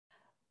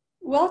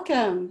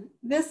Welcome.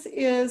 This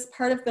is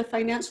part of the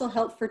Financial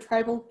Health for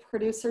Tribal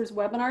Producers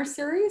webinar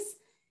series.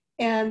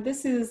 And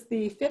this is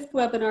the 5th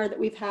webinar that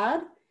we've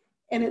had.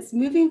 And it's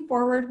moving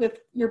forward with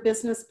your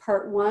business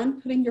part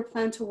 1, putting your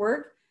plan to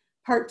work.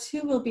 Part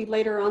 2 will be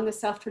later on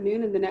this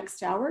afternoon in the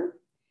next hour.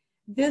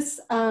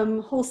 This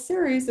whole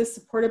series is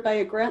supported by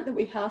a grant that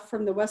we have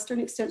from the Western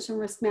Extension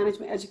Risk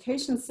Management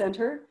Education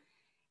Center.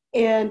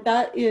 And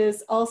that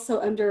is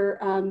also under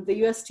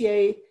the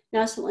USDA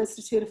National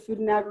Institute of Food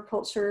and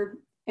Agriculture.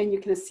 And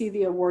you can see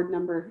the award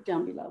number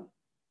down below.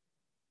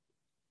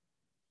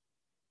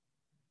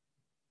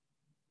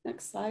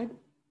 Next slide.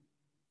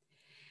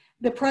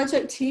 The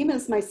project team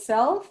is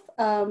myself,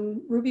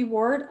 Ruby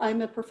Ward.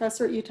 I'm a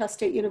professor at Utah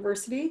State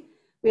University.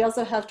 We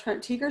also have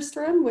Trent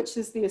Tigerstrom, which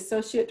is the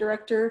Associate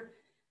Director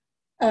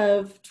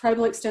of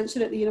Tribal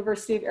Extension at the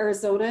University of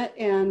Arizona.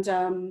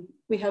 And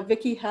we have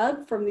Vicki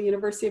Hebb from the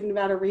University of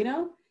Nevada,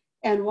 Reno,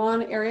 and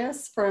Juan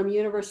Arias from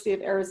University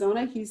of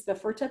Arizona. He's the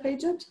FERTEP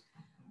agent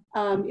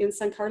in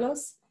San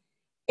Carlos.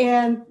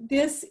 And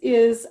this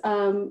is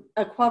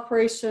a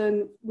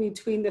cooperation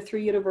between the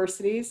 3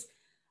 universities.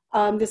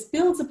 This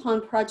builds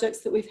upon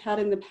projects that we've had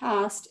in the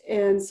past.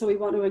 And so we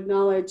want to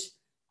acknowledge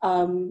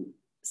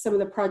some of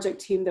the project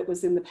team that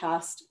was in the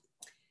past.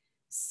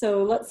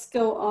 So let's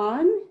go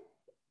on.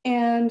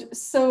 And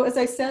so, as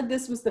I said,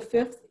 this was the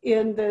 5th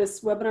in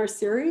this webinar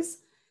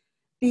series.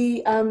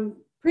 The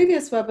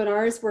previous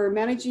webinars were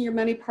Managing Your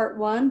Money Part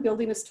 1,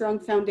 Building a Strong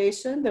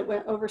Foundation, that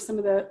went over some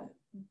of the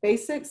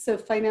basics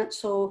of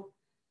financial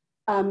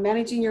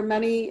managing your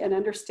money and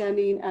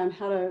understanding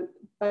how to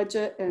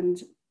budget.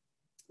 And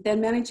then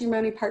Managing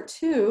Money Part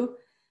 2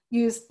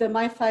 used the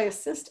MiFi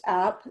Assist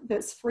app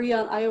that's free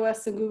on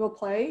iOS and Google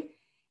Play.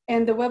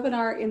 And the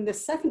webinar in the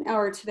 2nd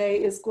hour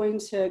today is going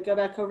to go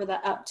back over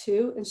that app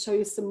too and show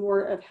you some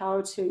more of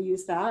how to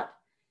use that.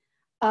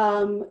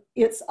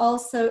 It's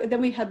also,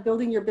 then we have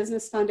Building Your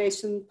Business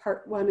Foundation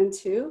Part 1 and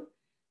 2.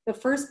 The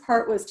first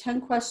part was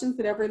 10 questions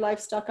that every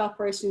livestock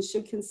operation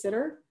should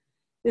consider.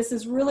 This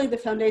is really the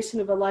foundation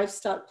of a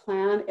livestock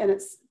plan, and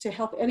it's to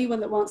help anyone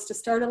that wants to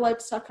start a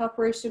livestock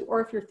operation, or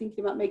if you're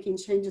thinking about making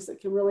changes, that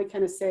can really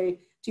kind of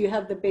say, do you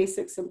have the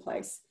basics in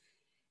place?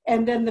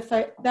 And then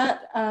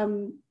that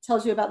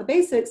tells you about the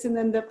basics. And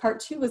then the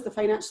part 2 was the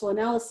financial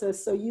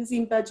analysis. So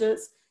using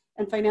budgets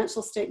and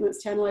financial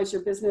statements to analyze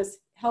your business,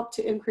 help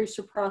to increase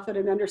your profit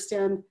and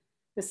understand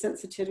the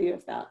sensitivity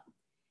of that.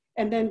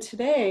 And then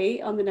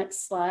today, on the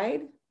next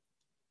slide,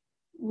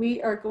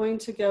 we are going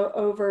to go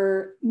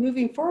over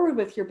moving forward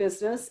with your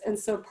business. And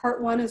so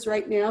part 1 is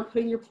right now,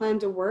 putting your plan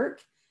to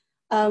work.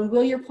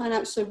 Will your plan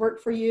actually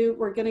work for you?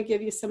 We're going to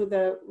give you some of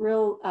the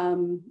real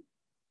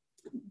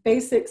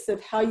basics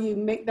of how you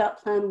make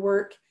that plan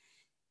work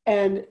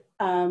and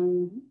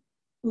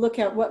look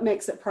at what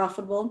makes it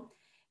profitable.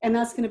 And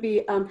that's going to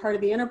be part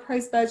of the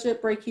enterprise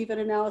budget, break-even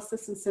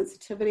analysis, and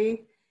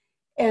sensitivity.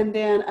 And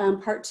then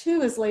part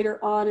 2 is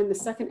later on in the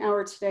 2nd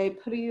hour today,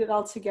 putting it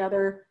all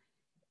together.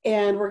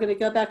 And we're going to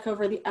go back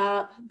over the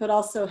app, but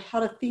also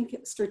how to think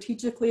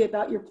strategically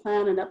about your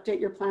plan and update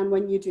your plan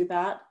when you do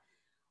that.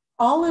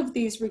 All of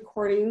these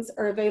recordings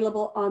are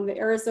available on the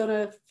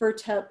Arizona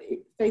FERTEP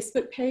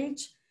Facebook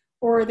page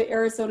or the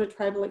Arizona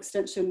Tribal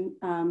Extension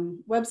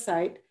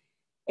website.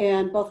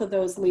 And both of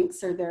those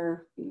links are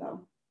there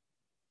below.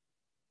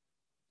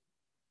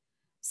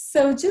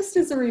 So just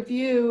as a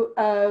review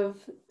of,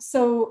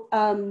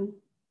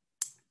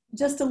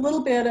 just a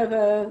little bit of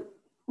a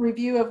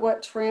review of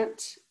what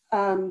Trent,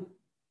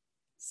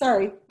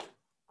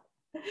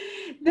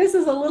 this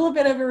is a little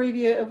bit of a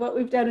review of what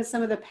we've done in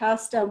some of the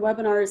past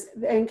webinars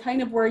and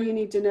kind of where you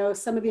need to know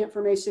some of the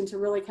information to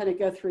really kind of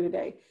go through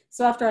today.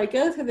 So after I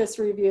go through this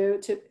review,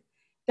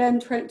 then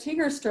Trent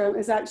Tigerstrom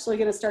is actually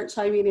going to start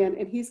chiming in,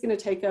 and he's going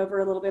to take over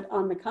a little bit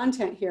on the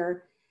content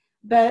here.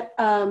 But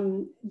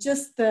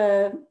just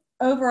the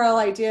overall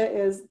idea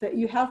is that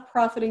you have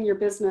profit in your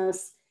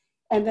business,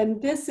 and then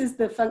this is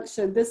the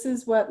function. This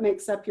is what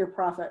makes up your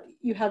profit.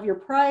 You have your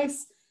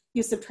price,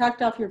 you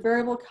subtract off your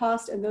variable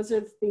cost, and those are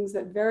the things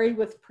that vary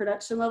with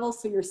production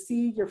levels. So your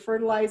seed, your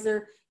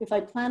fertilizer, if I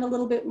plant a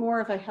little bit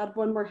more, if I had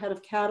 1 more head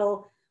of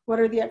cattle,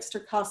 what are the extra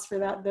costs for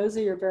that? Those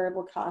are your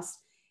variable costs.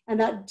 And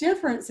that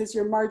difference is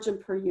your margin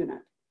per unit.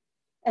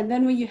 And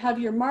then when you have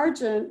your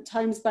margin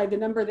times by the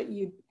number that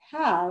you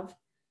have,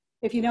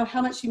 if you know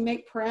how much you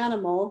make per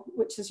animal,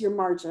 which is your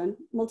margin,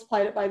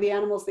 multiply it by the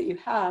animals that you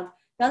have,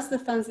 that's the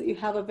funds that you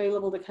have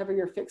available to cover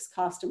your fixed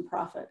cost and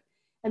profit.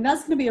 And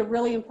that's going to be a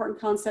really important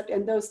concept.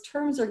 And those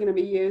terms are going to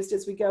be used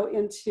as we go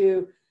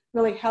into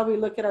really how we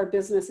look at our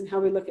business and how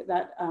we look at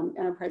that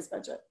enterprise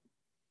budget.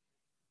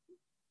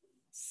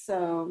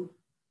 So,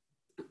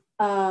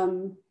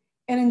 and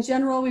in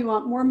general, we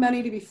want more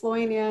money to be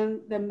flowing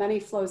in than money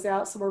flows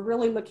out. So we're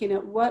really looking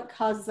at what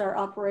causes our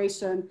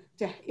operation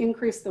to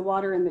increase the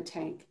water in the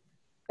tank.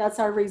 That's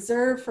our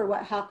reserve for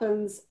what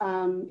happens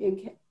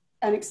in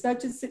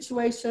unexpected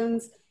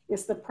situations.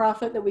 It's the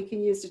profit that we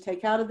can use to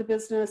take out of the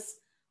business,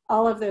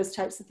 all of those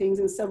types of things.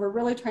 And so we're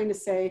really trying to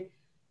say,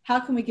 how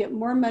can we get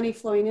more money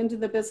flowing into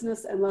the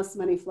business and less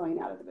money flowing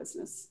out of the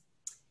business?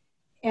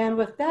 And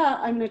with that,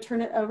 I'm going to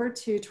turn it over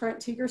to Trent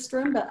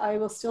Tigerstrom, but I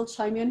will still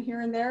chime in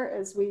here and there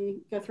as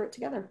we go through it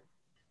together.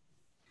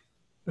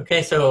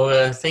 Okay,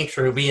 so thanks,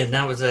 Ruby, and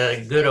that was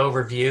a good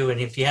overview. And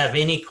if you have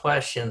any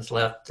questions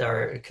left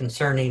or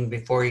concerning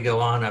before you go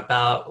on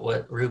about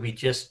what Ruby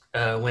just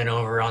went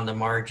over on the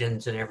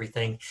margins and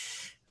everything,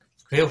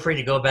 feel free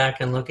to go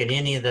back and look at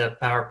any of the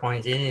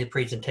PowerPoints, any of the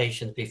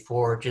presentations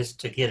before,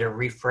 just to get a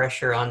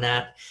refresher on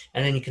that.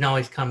 And then you can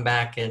always come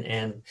back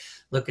and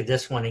look at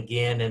this one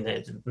again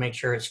and make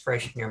sure it's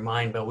fresh in your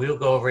mind. But we'll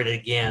go over it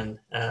again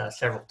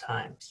several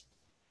times.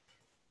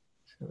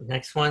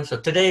 Next one. So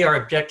today our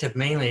objective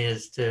mainly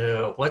is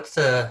to what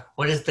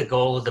is the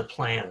goal of the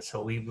plan.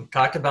 So we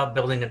talked about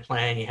building a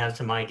plan. You have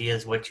some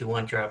ideas what you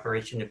want your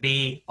operation to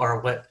be or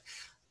what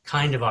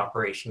kind of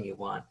operation you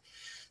want.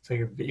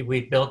 So we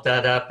built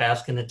that up,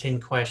 asking the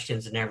 10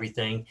 questions and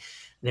everything. And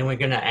then we're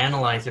going to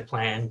analyze the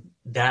plan,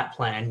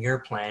 your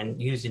plan,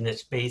 using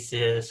this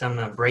basis,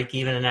 some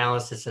break-even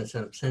analysis and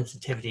some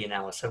sensitivity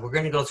analysis. So we're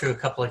going to go through a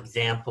couple of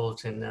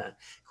examples and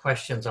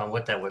questions on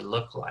what that would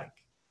look like.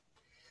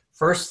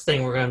 First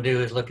thing we're going to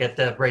do is look at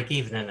the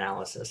break-even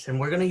analysis, and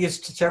we're going to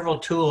use several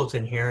tools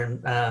in here.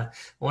 And I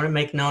want to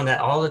make known that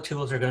all the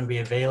tools are going to be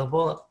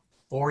available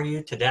for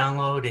you to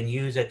download and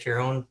use at your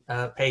own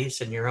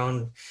pace and your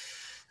own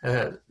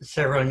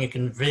several. And you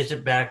can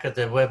visit back at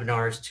the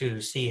webinars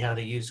to see how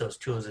to use those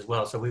tools as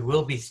well. So we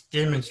will be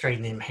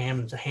demonstrating them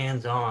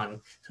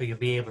hands-on, so you'll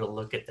be able to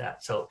look at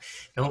that. So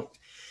don't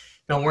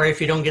worry if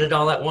you don't get it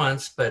all at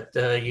once, but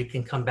you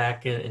can come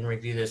back and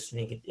review this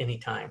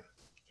anytime.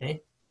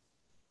 Okay.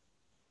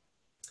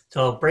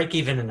 So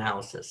break-even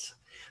analysis.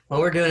 What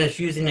we're doing is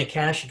using the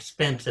cash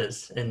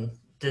expenses, and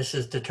this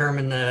is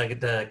determine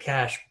the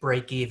cash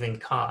break-even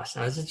cost.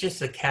 Now, this is just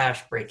the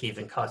cash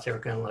break-even cost that we're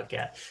going to look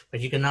at,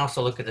 but you can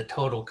also look at the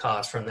total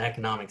cost from the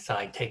economic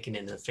side, taking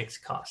into the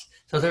fixed cost.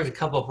 So there's a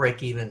couple of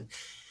break-even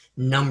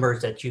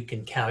numbers that you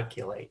can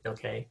calculate,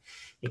 okay?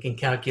 You can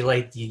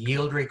calculate the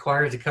yield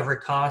required to cover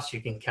costs.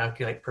 You can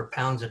calculate per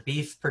pounds of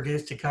beef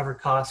produced to cover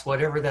costs,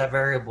 whatever that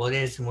variable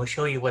is. And we'll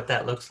show you what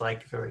that looks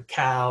like for a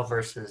cow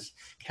versus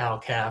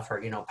cow-calf,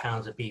 or,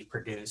 pounds of beef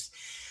produced.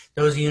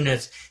 Those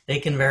units, they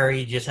can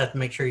vary. You just have to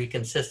make sure you're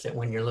consistent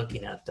when you're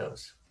looking at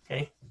those,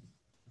 okay?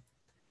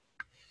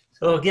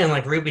 So again,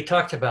 like Ruby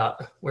talked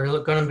about, we're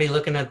going to be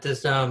looking at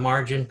this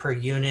margin per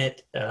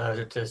unit.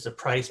 There's the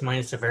price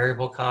minus the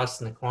variable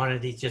costs, and the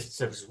quantity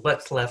just is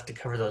what's left to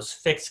cover those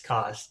fixed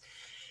costs.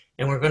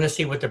 And we're going to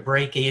see what the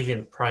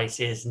break-even price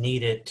is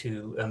needed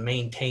to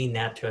maintain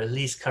that, to at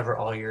least cover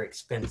all your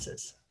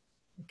expenses.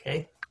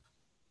 Okay.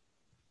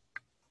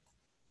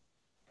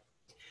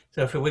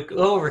 So if we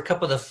go over a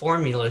couple of the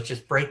formulas,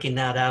 just breaking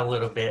that out a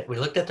little bit, we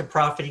looked at the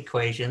profit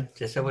equation,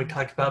 just as we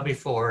talked about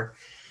before.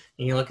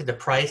 And you look at the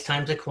price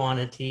times the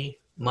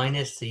quantity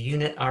minus the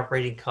unit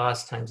operating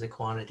cost times the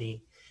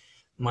quantity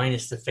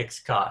minus the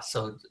fixed cost.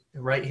 So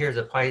right here,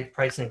 the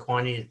price and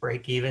quantity is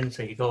break even.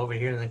 So you go over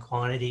here in the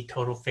quantity,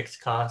 total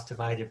fixed cost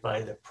divided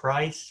by the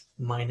price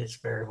minus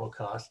variable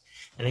cost.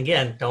 And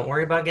again, don't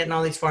worry about getting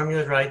all these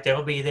formulas right.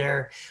 They'll be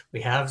there.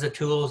 We have the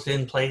tools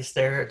in place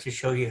there to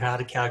show you how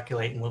to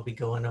calculate, and we'll be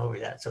going over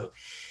that. So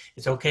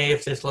it's okay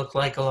if this looks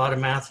like a lot of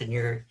math and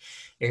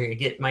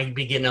might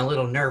be getting a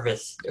little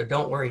nervous.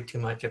 Don't worry too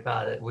much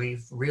about it.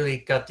 We've really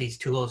got these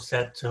tools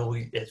set so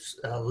it's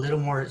a little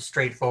more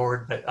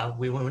straightforward, but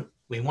we want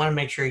to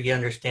make sure you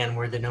understand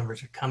where the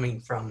numbers are coming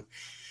from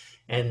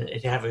and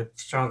have a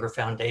stronger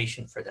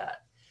foundation for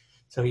that.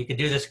 So you could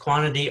do this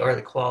quantity or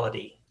the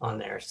quality on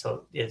there.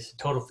 So it's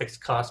total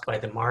fixed cost by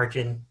the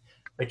margin,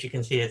 but you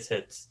can see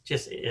it's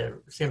just a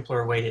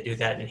simpler way to do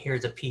that. And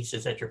here's the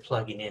pieces that you're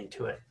plugging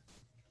into it.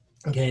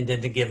 Okay, and then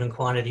the given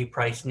quantity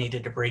price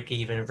needed to break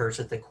even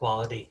versus the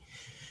quantity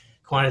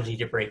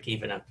to break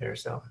even up there.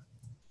 So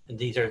and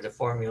these are the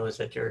formulas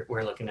that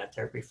we're looking at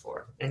there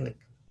before.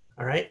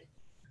 All right.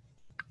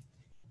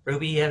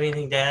 Ruby, you have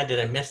anything to add?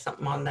 Did I miss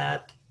something on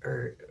that,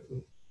 or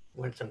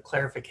want some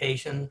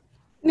clarification?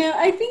 No,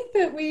 I think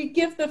that we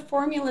give the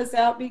formulas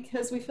out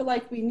because we feel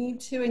like we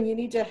need to, and you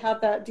need to have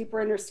that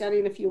deeper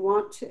understanding if you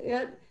want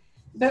it.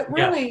 But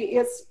really,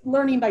 it's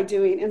learning by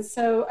doing. And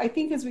so I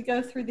think as we go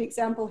through the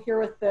example here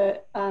with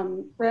the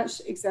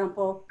branch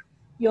example,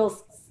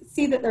 you'll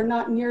see that they're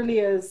not nearly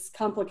as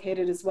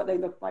complicated as what they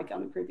look like on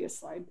the previous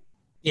slide.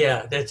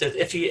 Yeah, that's it.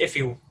 If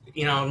you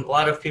a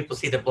lot of people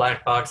see the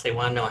black box, they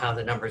want to know how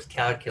the numbers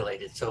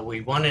calculated. So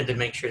we wanted to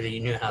make sure that you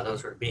knew how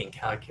those were being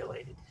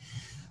calculated.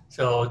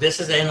 So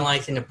this is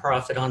analyzing the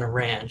profit on a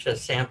ranch, a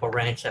sample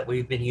ranch that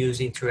we've been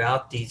using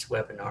throughout these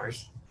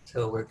webinars.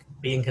 So we're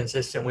being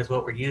consistent with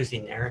what we're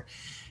using there.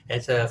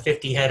 It's a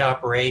 50 head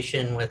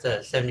operation with a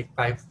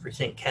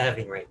 75%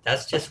 calving rate.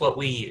 That's just what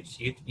we use.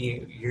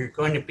 You're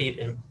going to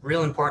be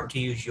real important to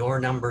use your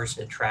numbers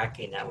and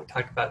tracking that. We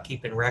talked about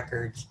keeping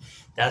records.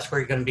 That's where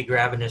you're going to be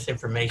grabbing this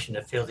information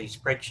to fill these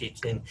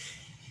spreadsheets in.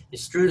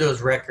 is through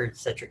those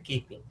records that you're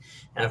keeping.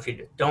 Now, if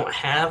you don't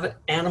have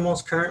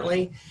animals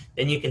currently,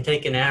 then you can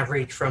take an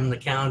average from the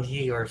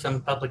county or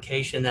some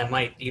publication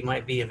that you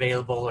might be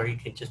available, or you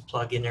can just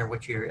plug in there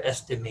what you're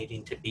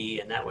estimating to be,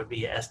 and that would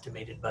be an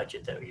estimated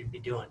budget that you'd be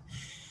doing.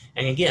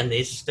 And again,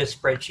 this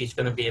spreadsheet is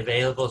going to be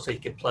available so you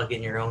can plug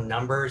in your own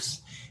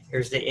numbers.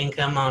 Here's the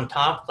income on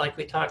top, like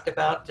we talked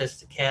about,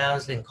 just the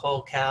calves and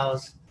cull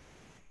cows.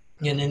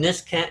 And in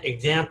this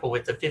example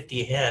with the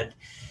 50 head,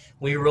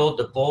 we rolled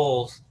the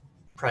bulls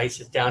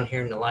prices down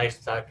here in the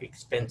livestock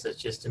expenses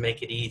just to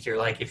make it easier,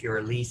 like if you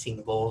were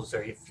leasing bulls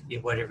or if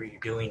whatever you're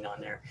doing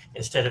on there,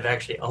 instead of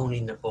actually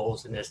owning the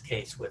bulls in this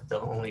case with the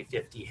only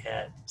 50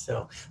 head.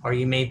 So, or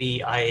you may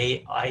be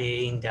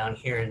IAing down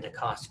here and the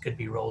cost could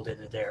be rolled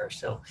into there.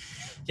 So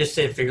just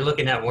if you're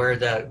looking at where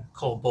the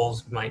cull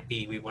bulls might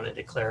be, we wanted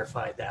to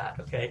clarify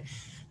that, okay?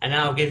 And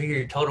I'll give you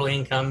your total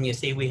income. You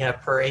see we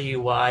have per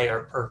AUI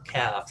or per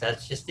calf.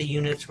 That's just the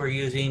units we're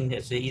using.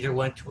 It's either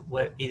way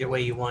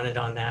you want it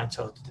on that.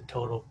 So the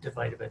total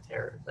divided by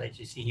there, as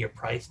you see your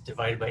price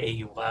divided by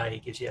AUI,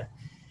 it gives you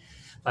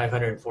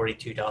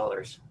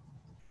 $542.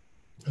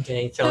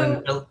 Okay,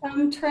 so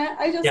Trent,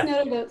 I just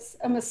noted it's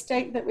a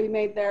mistake that we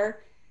made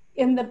there.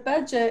 In the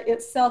budget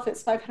itself,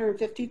 it's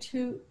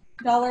 $552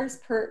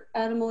 per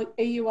animal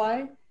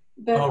AUI,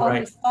 but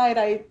on the slide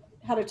I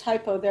had a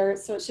typo there,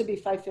 so it should be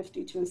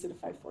 552 instead of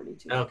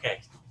 542.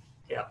 Okay,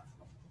 yeah.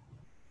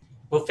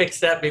 We'll fix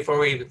that before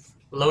we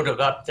load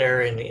them up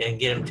there and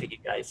get them to you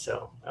guys,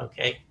 so,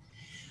 okay.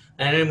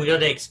 And then we go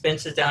to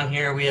expenses down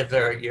here. We have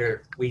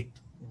we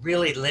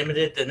really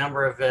limited the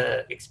number of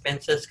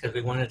expenses because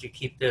we wanted to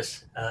keep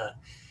this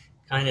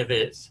kind of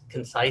as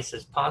concise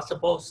as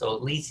possible. So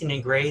leasing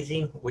and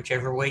grazing,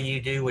 whichever way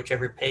you do,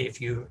 whichever pay, if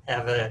you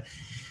have a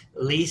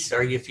lease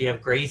or if you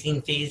have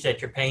grazing fees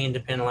that you're paying,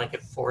 depending on like a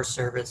Forest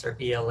Service or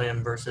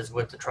BLM versus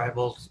what the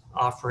tribal's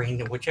offering,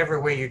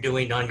 whichever way you're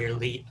doing on your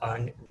lease,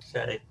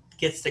 that it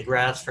gets the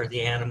grass for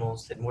the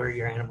animals and where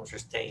your animals are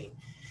staying.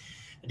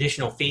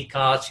 Additional feed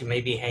costs, you may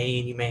be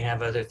haying, you may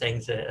have other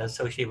things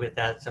associated with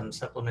that, some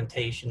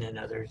supplementation and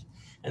others.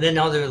 And then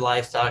other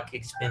livestock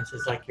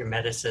expenses like your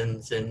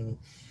medicines and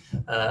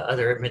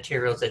other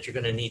materials that you're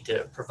going to need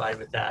to provide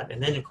with that.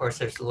 And then of course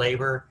there's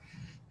labor.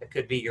 It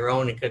could be your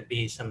own, it could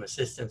be some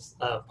assistance,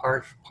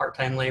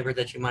 part-time labor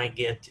that you might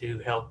get to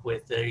help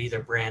with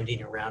either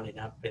branding or rounding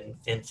up and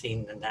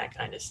fencing and that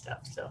kind of stuff.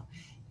 So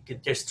you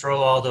could just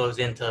throw all those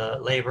into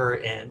labor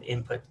and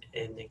input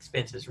and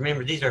expenses.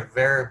 Remember, these are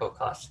variable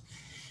costs.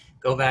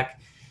 Go back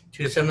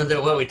to some of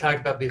what we talked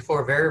about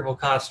before. Variable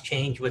costs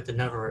change with the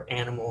number of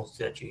animals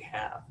that you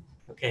have.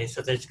 Okay,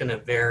 so that's going to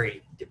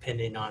vary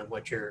depending on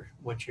what you're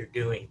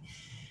doing.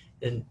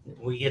 Then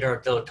we get our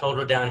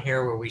total down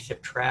here where we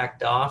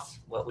subtract off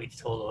what we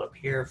total up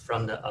here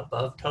from the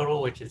above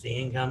total, which is the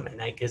income, and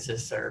that gives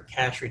us our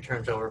cash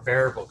returns over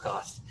variable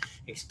costs,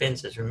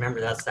 expenses. Remember,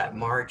 that's that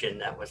margin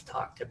that was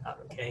talked about,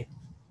 okay?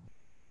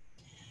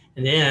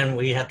 And then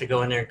we have to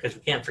go in there because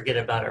we can't forget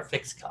about our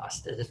fixed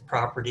costs. That is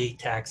property,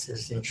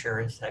 taxes,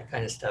 insurance, that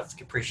kind of stuff,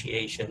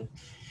 depreciation.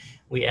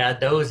 We add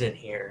those in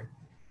here,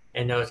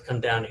 and those come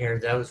down here.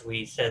 Those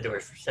we said there were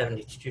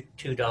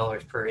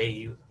 $72 per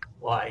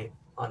AUI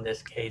on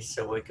this case,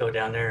 so we go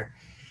down there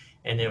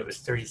and it was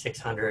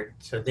 3,600.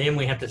 So then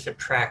we have to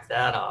subtract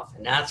that off,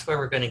 and that's where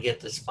we're going to get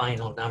this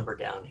final number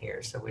down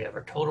here. So we have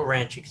our total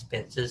ranch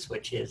expenses,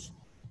 which is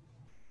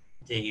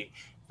the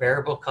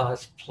variable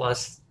cost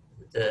plus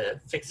the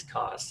fixed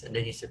costs, and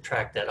then you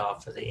subtract that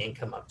off of the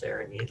income up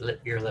there, and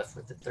you're left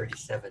with the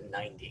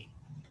 3,790.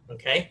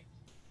 Okay,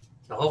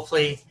 so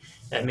hopefully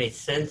that made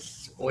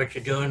sense what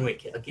you're doing. We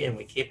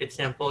keep it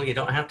simple. You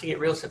don't have to get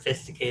real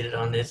sophisticated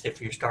on this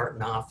if you're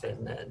starting off,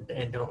 and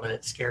don't let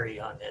it scare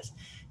you on this.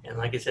 And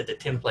like I said, the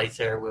templates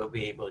there will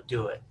be able to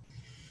do it.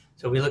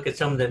 So we look at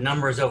some of the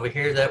numbers over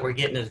here that we're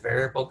getting as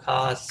variable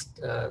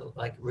costs.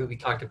 Like Ruby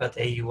talked about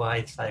the AUI,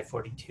 it's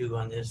 542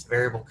 on this.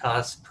 Variable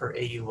costs per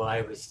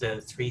AUI was the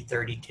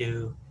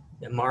 332.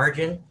 The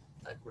margin,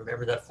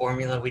 remember that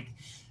formula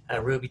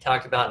Ruby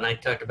talked about and I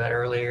talked about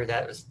earlier,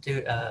 that was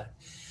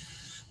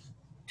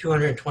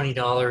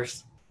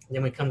 $220.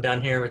 Then we come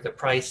down here with the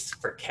price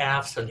for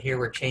calves. And here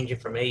we're changing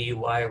from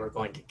AUI, we're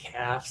going to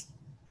calves,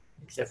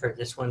 except for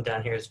this one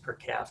down here is per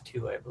calf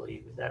too, I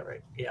believe. Is that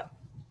right? Yeah.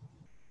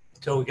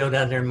 So we go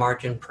down there,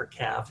 margin per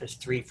calf is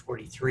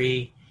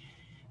 343.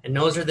 And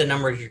those are the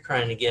numbers you're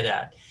trying to get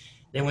at.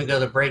 Then we go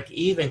to break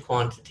even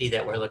quantity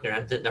that we're looking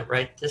at,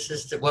 right? This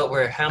is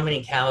how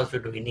many cows do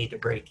we need to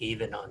break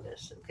even on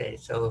this? Okay,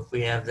 so if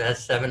we have that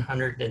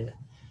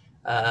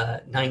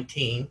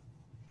 719,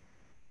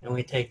 and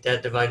we take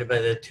that divided by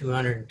the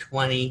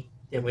 220,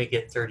 then we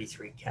get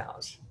 33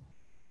 cows.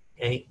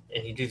 Okay,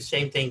 and you do the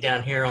same thing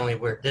down here, only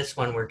where this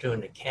one we're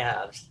doing the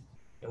calves,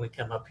 and we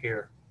come up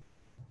here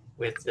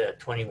with the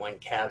 21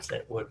 calves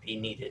that would be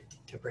needed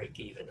to break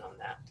even on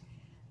that.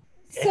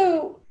 Okay.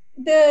 So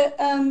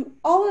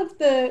all of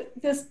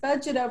this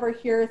budget over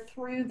here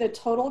through the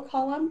total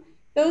column,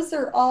 those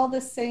are all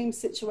the same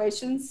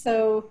situations.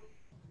 So,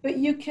 but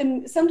you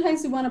can,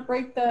 sometimes we want to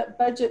break the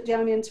budget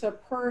down into a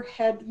per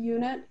head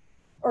unit.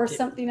 or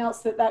something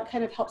else that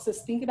kind of helps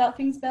us think about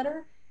things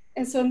better.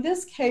 And so in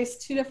this case,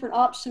 two different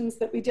options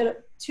that we did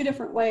it two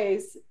different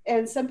ways.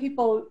 And some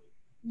people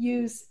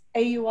use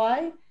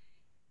AUI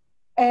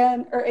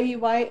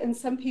and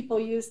some people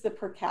use the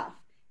per calf.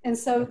 And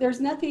so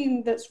there's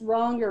nothing that's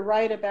wrong or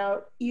right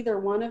about either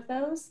one of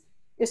those.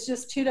 It's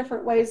just two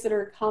different ways that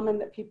are common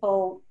that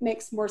people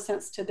makes more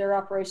sense to their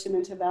operation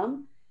and to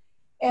them.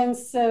 And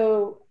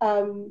so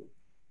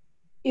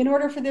in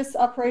order for this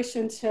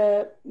operation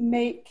to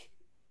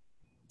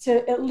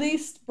at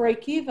least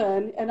break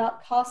even and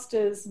not cost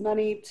us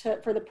money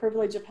for the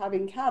privilege of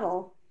having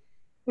cattle,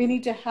 we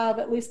need to have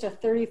at least a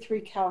 33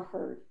 cow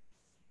herd.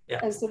 Yeah.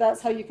 And so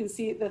that's how you can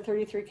see the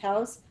 33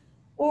 cows.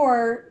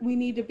 Or we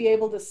need to be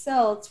able to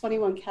sell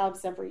 21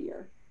 calves every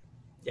year.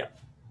 Yeah.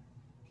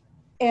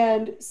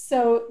 And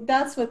so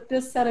that's what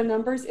this set of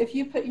numbers, if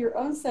you put your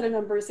own set of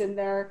numbers in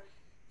there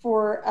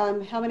for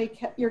how many,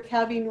 your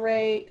calving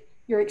rate,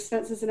 your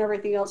expenses and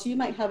everything else, you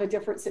might have a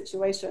different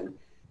situation.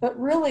 But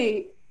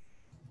really,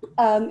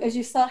 as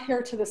you saw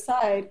here to the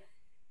side,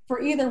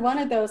 for either one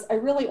of those, I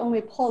really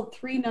only pulled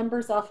 3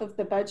 numbers off of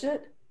the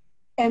budget.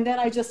 And then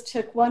I just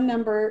took one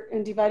number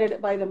and divided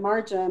it by the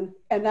margin,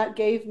 and that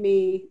gave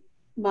me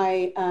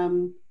my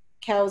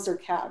cows or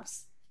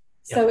calves.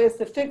 Yep. So it's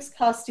the fixed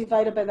cost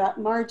divided by that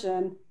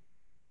margin,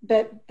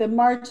 but the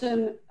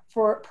margin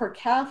per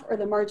calf or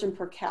the margin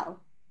per cow.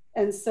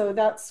 And so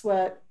that's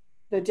what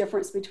the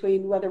difference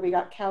between whether we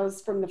got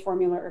cows from the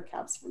formula or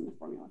calves from the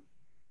formula.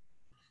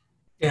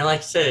 Yeah, like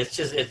I said,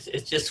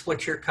 it's just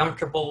what you're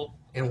comfortable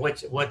and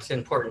what's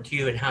important to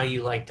you and how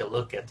you like to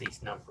look at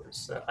these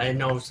numbers. I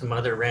know some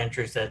other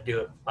ranchers that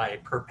do it by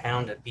per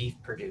pound of beef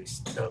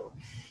produced. So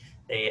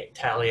they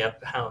tally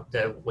up how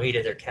the weight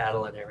of their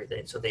cattle and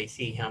everything. So they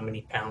see how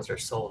many pounds are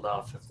sold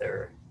off of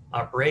their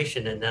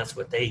operation, and that's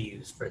what they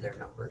use for their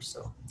numbers.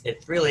 So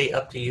it's really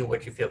up to you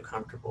what you feel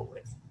comfortable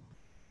with.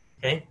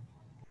 Okay,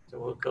 so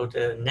we'll go to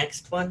the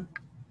next one.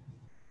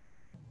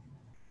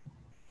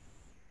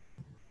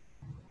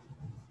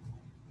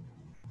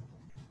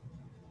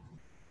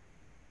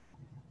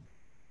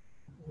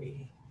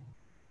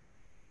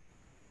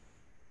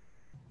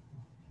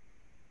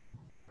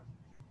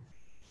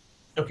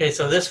 Okay,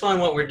 so this one,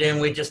 what we're doing,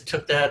 we just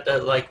took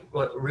that, like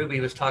what Ruby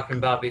was talking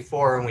about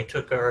before, and we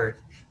took our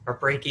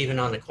break even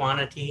on the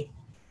quantity,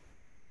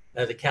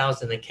 the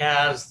cows and the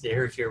calves.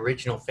 Here's your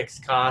original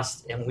fixed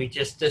cost, and we're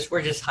just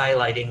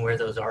highlighting where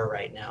those are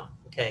right now.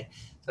 Okay,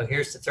 so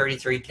here's the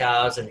 33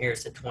 cows, and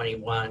here's the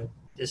 21.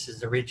 This is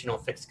the original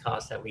fixed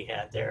cost that we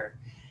had there.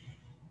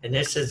 And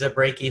this is a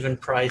break-even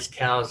price,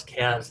 cows,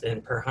 calves,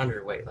 and per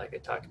hundredweight, like I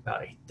talked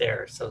about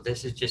there. So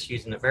this is just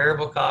using the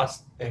variable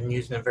cost and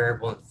using the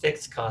variable and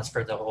fixed cost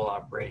for the whole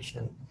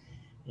operation.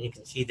 And you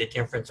can see the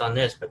difference on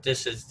this, but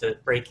this is the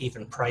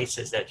break-even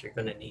prices that you're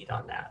going to need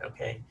on that,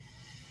 okay?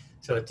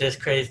 So at this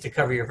case, to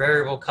cover your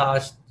variable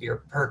cost,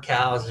 your per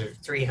cows are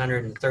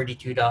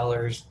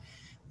 $332.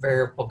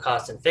 Variable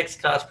cost and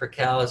fixed cost per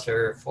cows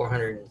are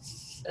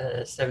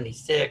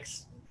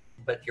 $476.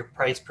 But your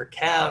price per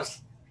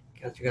calves,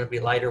 because you're going to be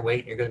lighter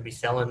weight and you're going to be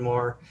selling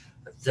more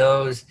of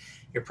those,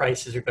 your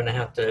prices are going to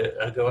have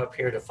to go up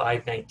here to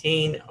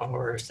 $519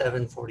 or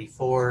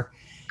 $744,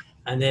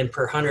 and then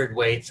per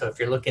hundredweight. So if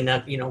you're looking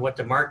at, you know, what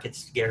the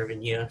market's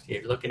giving you, if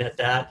you're looking at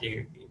that,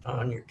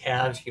 on your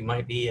calves, you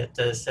might be at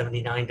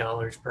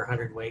 $79 per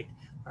hundredweight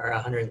or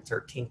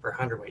 $113 per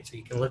hundredweight. So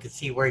you can look and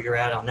see where you're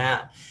at on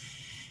that.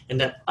 And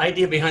the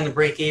idea behind the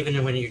break even,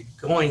 and when you're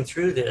going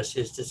through this,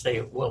 is to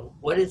say, well,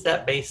 what is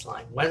that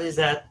baseline? What is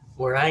that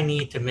where I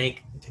need to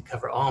make to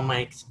cover all my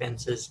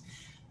expenses?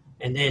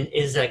 And then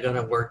is that going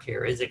to work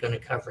here? Is it going to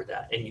cover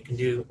that? And you can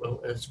do,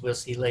 as we'll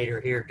see later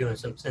here, doing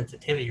some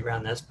sensitivity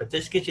around this, but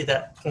this gives you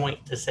that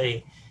point to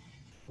say,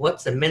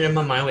 what's the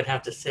minimum I would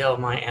have to sell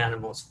my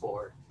animals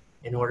for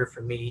in order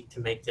for me to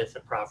make this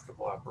a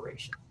profitable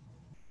operation?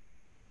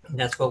 And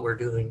that's what we're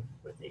doing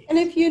with these. And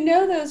if you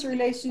know those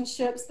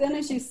relationships, then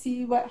as you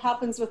see what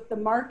happens with the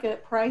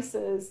market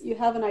prices, you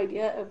have an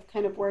idea of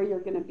kind of where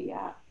you're going to be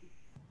at.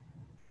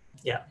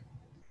 Yeah.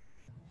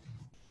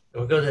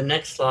 We'll go to the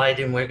next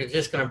slide, and we're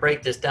just going to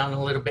break this down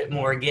a little bit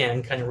more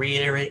again, kind of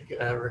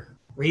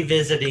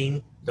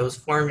revisiting those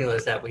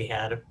formulas that we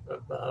had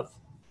above.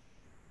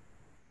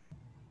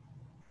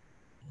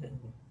 And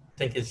I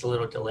think it's a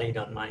little delayed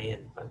on my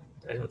end, but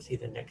I don't see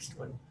the next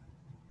one.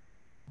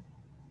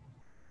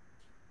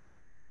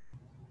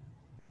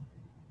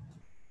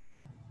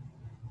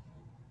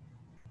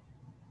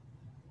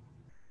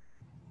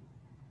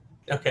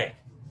 Okay.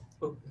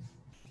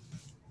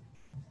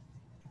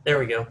 There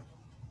we go.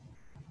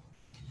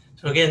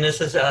 So again,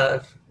 this is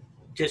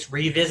just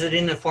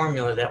revisiting the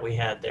formula that we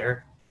had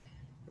there.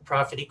 The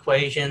profit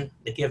equation,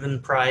 the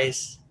given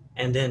price,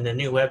 and then the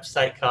new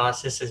website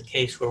cost. This is a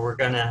case where we're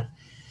gonna,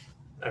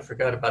 I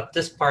forgot about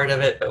this part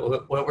of it,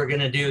 but what we're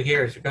gonna do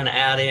here is we're gonna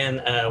add in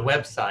a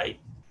website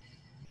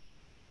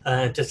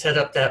to set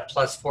up that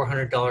plus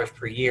 $400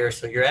 per year.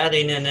 So you're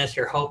adding in this,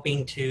 you're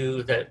hoping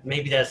that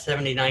maybe that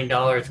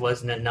 $79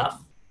 wasn't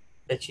enough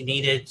that you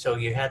needed, so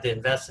you had to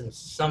invest in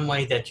some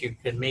way that you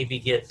could maybe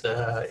get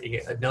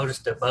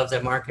noticed above the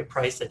market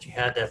price that you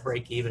had that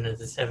break even at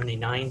the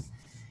 79. So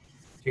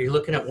you're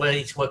looking at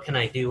what can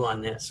I do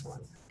on this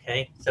one?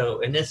 Okay, so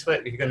in this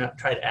way, you're going to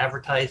try to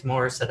advertise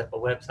more, set up a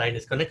website.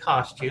 It's going to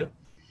cost you.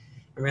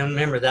 And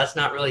remember, that's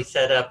not really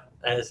set up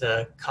as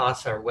a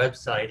cost. Our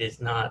website is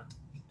not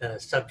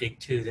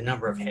subject to the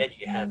number of head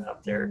you have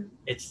out there.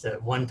 It's the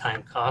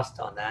one-time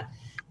cost on that.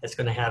 It's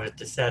going to have it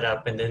to set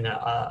up, and then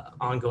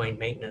ongoing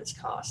maintenance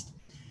cost.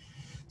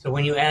 So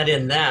when you add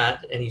in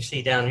that, and you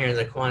see down here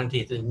the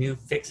quantity, the new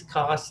fixed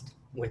cost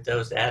with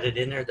those added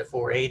in there, the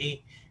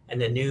 480,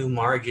 and the new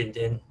margined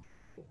in,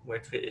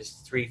 which is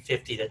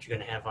 350 that you're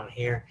going to have on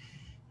here.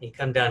 And you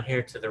come down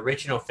here to the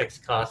original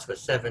fixed cost was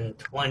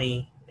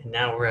 720, and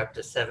now we're up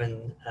to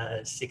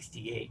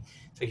 768.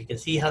 So you can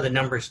see how the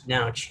numbers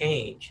now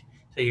change.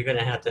 So you're going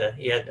to have to,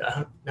 you had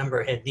a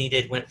number of head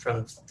needed, went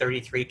from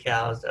 33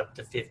 cows up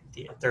to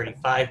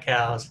 35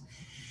 cows.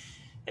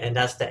 And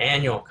that's the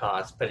annual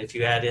cost. But if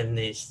you add in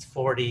these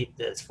 40,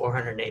 that's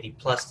 480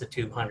 plus the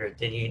 200,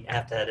 then you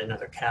have to add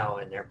another cow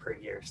in there per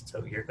year.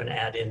 So you're going to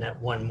add in that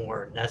one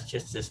more. And that's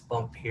just this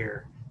bump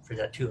here for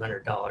that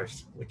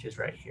 $200, which is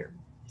right here.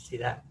 See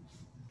that?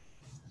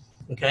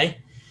 Okay.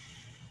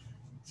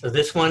 So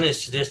this one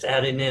is just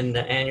adding in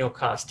the annual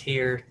cost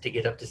here to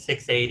get up to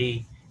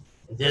 680.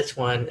 This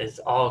one is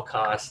all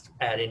cost,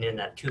 adding in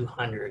that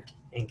 200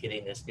 and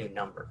getting this new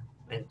number.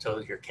 And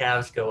so your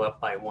calves go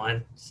up by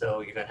one.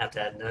 So you're going to have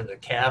to add another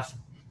calf,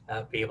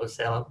 be able to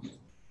sell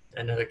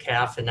another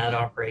calf in that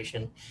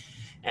operation,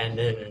 and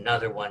then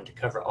another one to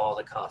cover all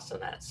the costs on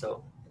that.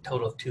 So a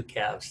total of 2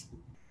 calves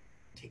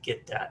to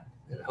get that.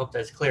 And I hope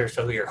that's clear.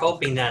 So you're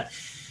hoping that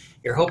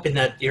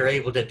you're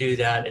able to do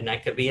that, and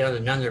that could be on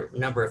the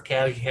number of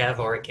cows you have,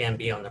 or it can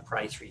be on the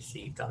price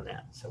received on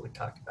that. So we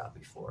talked about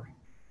before.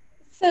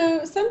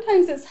 So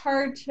sometimes it's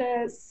hard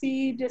to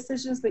see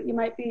decisions that you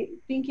might be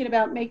thinking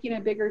about making a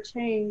bigger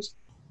change,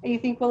 and you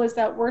think, well, is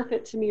that worth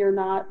it to me or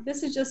not?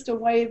 This is just a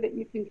way that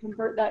you can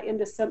convert that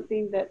into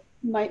something that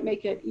might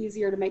make it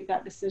easier to make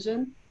that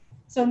decision.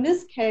 So in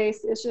this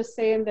case, it's just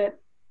saying that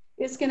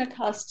it's going to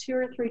cost 2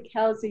 or 3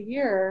 cows a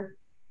year,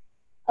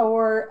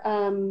 or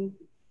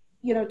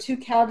 2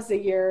 calves a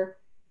year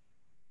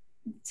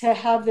to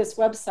have this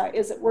website.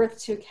 Is it worth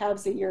 2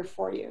 calves a year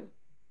for you?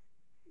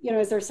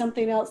 Is there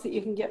something else that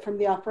you can get from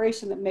the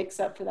operation that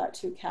makes up for that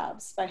 2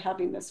 calves by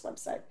having this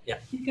website? Yeah.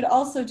 You could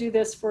also do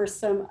this for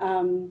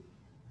some,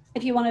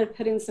 if you wanted to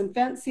put in some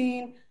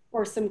fencing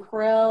or some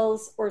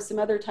corrals or some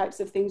other types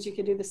of things, you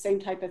could do the same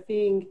type of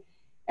thing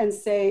and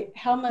say,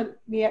 how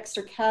many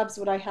extra calves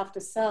would I have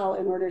to sell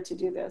in order to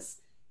do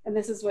this? And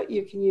this is what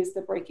you can use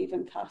the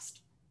break-even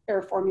cost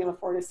or formula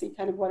for, to see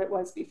kind of what it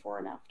was before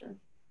and after.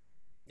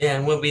 Yeah,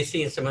 and we'll be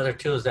seeing some other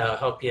tools that will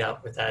help you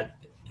out with that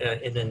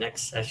in the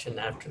next session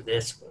after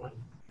this one.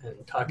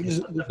 And talking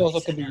this also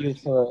could be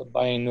used for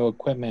buying new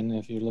equipment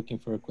if you're looking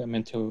for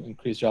equipment to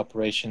increase your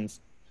operations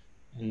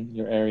in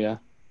your area.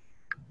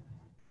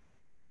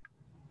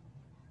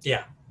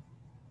 Yeah.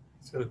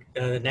 So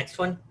the next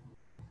one.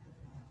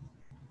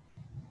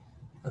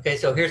 Okay,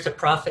 so here's the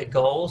profit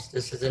goals.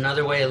 This is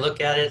another way to look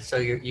at it. So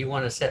you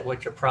want to set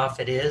what your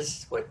profit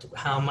is,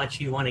 how much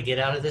you want to get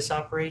out of this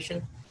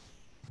operation.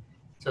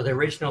 So the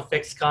original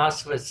fixed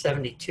cost was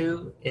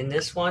 72 in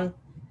this one.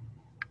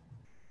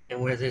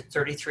 And with the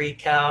 33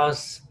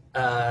 cows,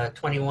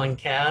 21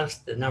 calves,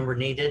 the number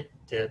needed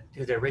to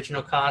do the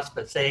original cost.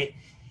 But say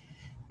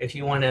if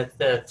you wanted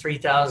the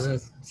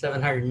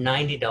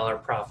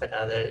 $3,790 profit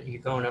out of it,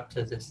 you're going up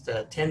to this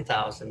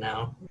 10,000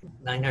 now,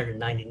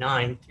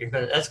 999.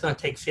 That's going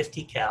to take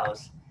 50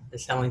 cows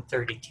and selling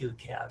 32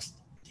 calves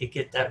to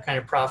get that kind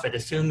of profit,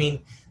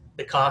 assuming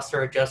the costs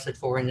are adjusted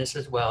for in this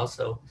as well.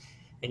 So,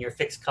 and your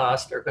fixed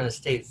costs are going to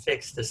stay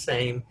fixed the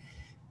same,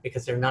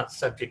 because they're not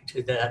subject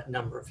to that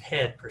number of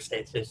head per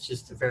se. So it's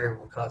just the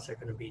variable costs are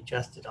going to be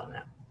adjusted on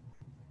that.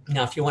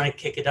 Now, if you want to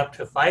kick it up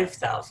to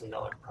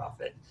 $5,000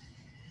 profit,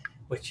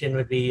 which then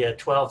would be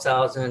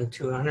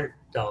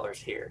 $12,200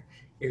 here,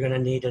 you're going to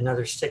need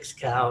another 6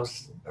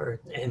 cows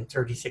and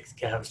 36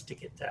 calves to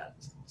get that.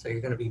 So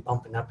you're going to be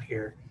bumping up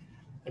here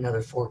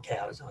another 4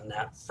 calves on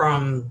that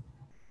from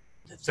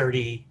the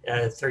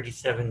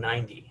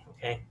 3790.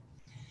 Okay.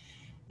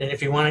 And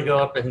if you want to go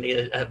up and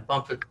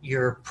bump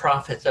your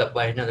profits up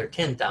by another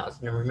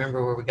 10,000, and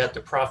remember where we got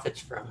the profits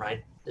from,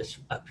 right? This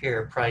up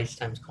here, price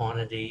times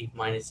quantity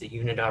minus the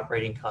unit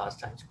operating cost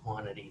times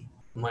quantity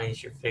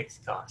minus your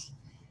fixed cost.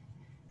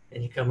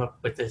 And you come up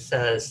with this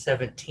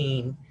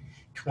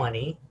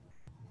 1720,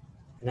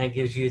 and that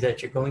gives you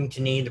that you're going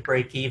to need to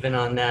break even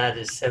on that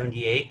is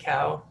 78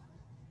 cow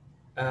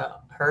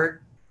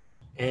herd,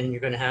 and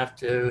you're going to have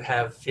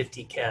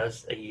 50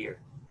 calves a year,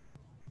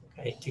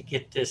 okay, to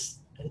get this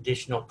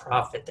additional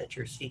profit that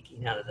you're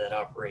seeking out of that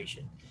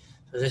operation.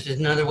 So this is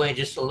another way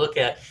just to look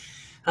at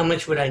how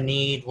much would I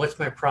need, what's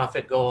my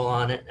profit goal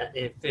on it.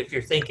 If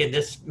you're thinking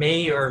this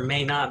may or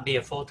may not be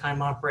a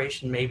full-time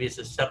operation, maybe it's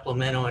a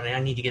supplemental and I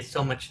need to get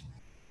so much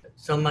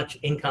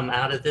income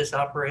out of this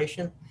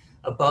operation,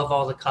 above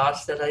all the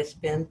costs that I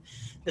spend.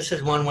 This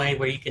is one way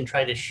where you can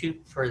try to shoot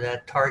for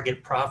that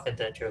target profit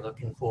that you're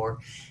looking for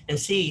and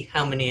see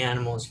how many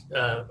animals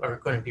are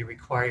going to be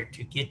required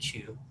to get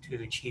you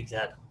to achieve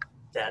that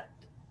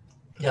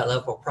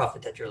level of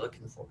profit that you're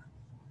looking for.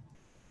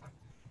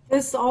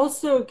 This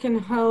also can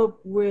help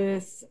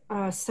with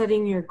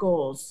setting your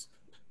goals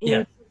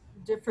in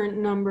different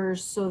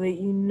numbers so that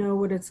you know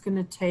what it's going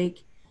to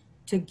take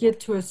to get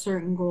to a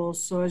certain goal.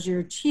 So as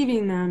you're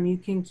achieving them, you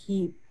can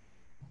keep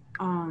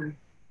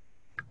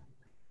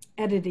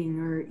editing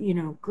or, you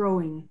know,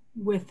 growing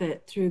with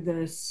it through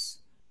this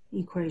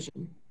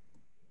equation.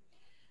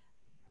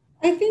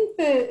 I think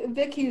that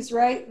Vicky's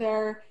right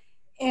there.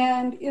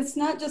 And it's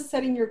not just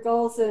setting your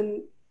goals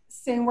and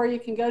saying where you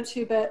can go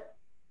to, but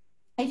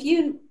if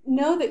you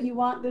know that you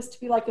want this to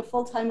be like a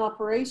full-time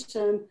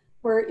operation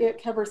where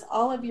it covers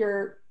all of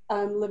your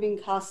living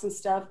costs and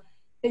stuff,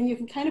 then you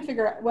can kind of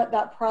figure out what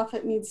that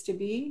profit needs to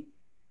be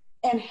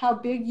and how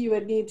big you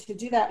would need to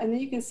do that. And then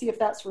you can see if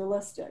that's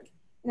realistic.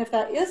 And if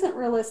that isn't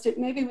realistic,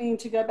 maybe we need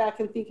to go back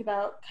and think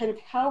about kind of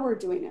how we're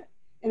doing it.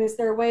 And is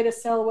there a way to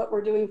sell what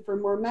we're doing for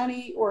more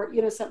money or,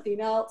 you know, something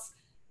else?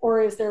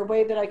 Or is there a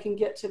way that I can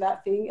get to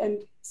that thing?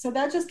 And so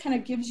that just kind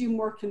of gives you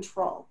more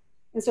control.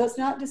 And so it's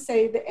not to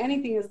say that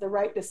anything is the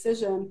right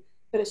decision,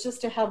 but it's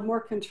just to have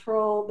more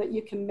control that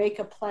you can make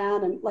a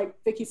plan. And like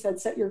Vicki said,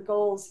 set your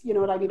goals, you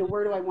know what I mean,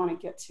 where do I want to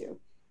get to?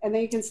 And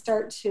then you can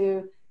start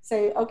to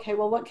say, okay,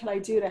 well, what can I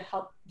do to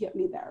help get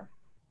me there?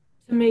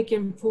 To make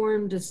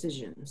informed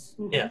decisions.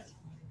 Yes.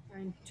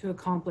 Trying to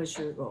accomplish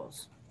your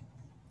goals.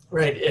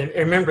 Right, and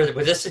remember,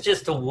 this is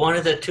just one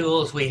of the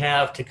tools we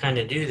have to kind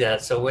of do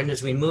that. So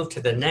as we move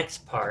to the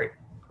next part,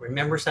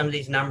 remember some of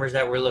these numbers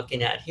that we're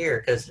looking at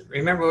here, because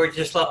remember, we're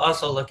just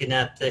also looking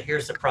at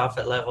here's the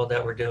profit level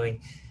that we're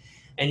doing,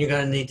 and you're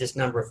going to need this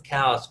number of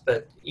cows,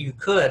 but you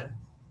could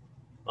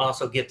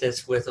also get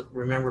this with,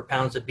 remember,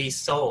 pounds of beef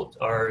sold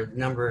or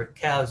number of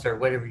cows or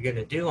whatever you're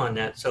going to do on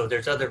that. So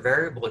there's other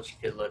variables you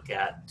could look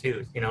at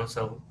too, you know,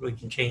 so we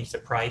can change the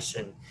price.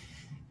 And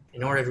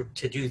in order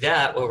to do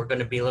that, what we're going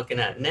to be looking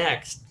at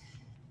next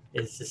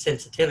is the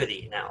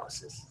sensitivity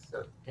analysis.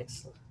 So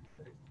next,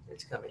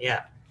 it's coming,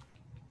 yeah.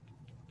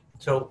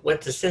 So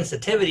what the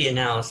sensitivity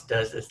analysis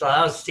does is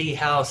allows us to see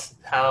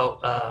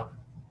how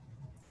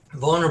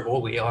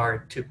vulnerable we are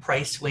to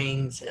price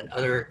swings and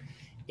other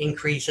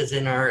increases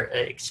in our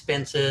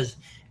expenses,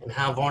 and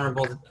how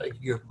vulnerable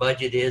your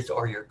budget is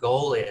or your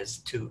goal is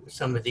to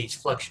some of these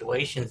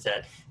fluctuations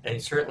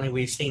and certainly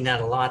we've seen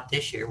that a lot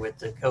this year with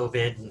the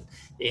COVID and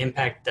the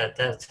impact that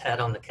that's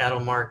had on the cattle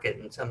market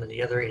and some of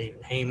the other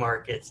even hay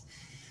markets.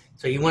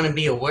 So you want to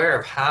be aware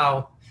of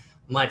how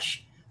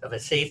much of a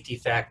safety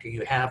factor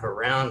you have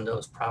around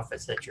those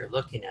profits that you're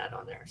looking at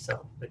on there.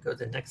 So we go to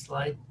the next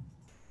slide.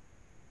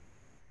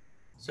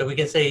 So we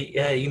can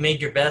say you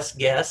made your best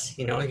guess,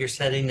 you know, you're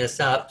setting this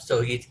up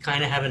so you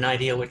kind of have an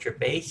idea what your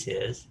base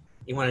is.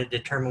 You want to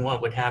determine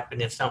what would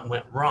happen if something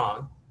went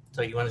wrong.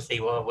 So you want to say,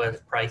 well, what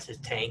if prices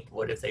tanked?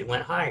 What if they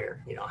went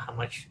higher? You know, how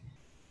much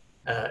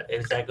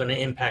is that going to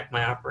impact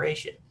my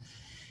operation?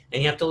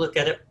 And you have to look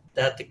at it,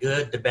 the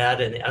good, the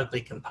bad, and the ugly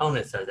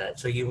components of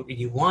that. So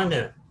you want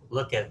to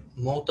look at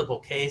multiple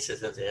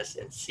cases of this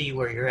and see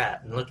where you're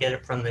at, and look at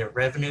it from the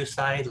revenue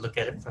side, look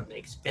at it from the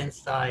expense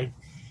side,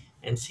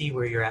 and see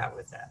where you're at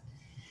with that.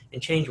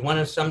 And change one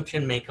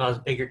assumption may cause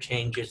bigger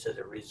changes as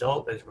a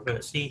result, as we're going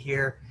to see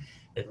here.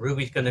 And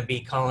Ruby's going to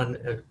be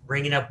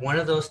bringing up one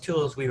of those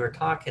tools we were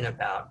talking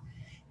about.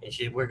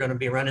 And we're going to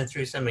be running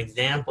through some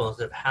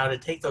examples of how to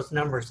take those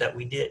numbers that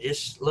we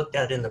just looked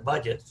at in the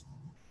budgets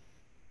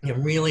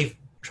and really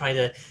try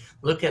to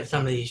look at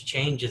some of these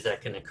changes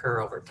that can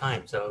occur over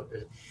time. So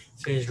as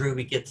soon as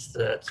Ruby gets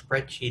the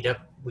spreadsheet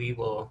up, we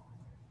will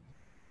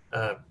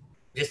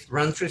just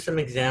run through some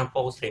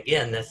examples.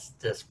 Again, the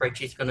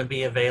spreadsheet's going to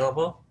be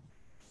available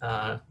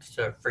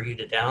so for you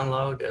to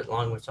download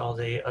along with all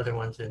the other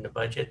ones in the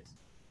budget.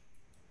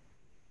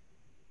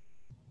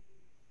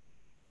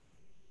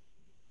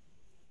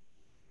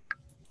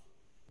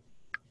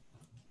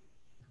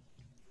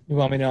 You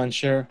want me to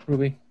unshare,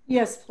 Ruby?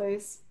 Yes,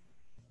 please.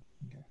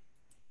 Okay.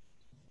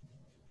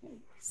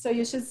 So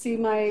you should see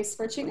my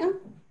spreadsheet now.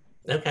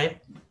 Okay.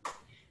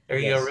 There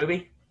you go,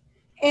 Ruby.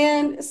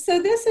 And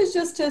so this is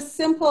just a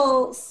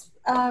simple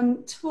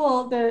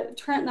tool that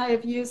Trent and I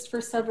have used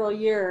for several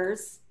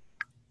years.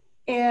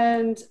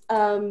 And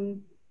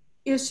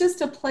it's just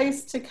a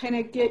place to kind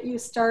of get you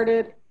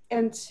started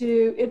and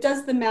it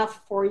does the math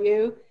for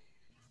you.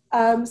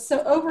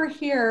 So over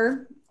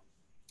here,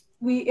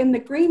 in the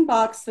green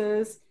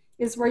boxes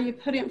is where you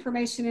put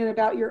information in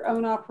about your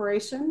own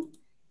operation.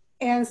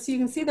 And so you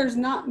can see there's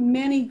not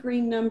many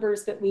green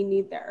numbers that we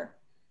need there.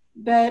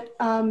 But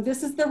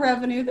this is the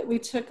revenue that we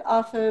took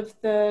off of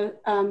the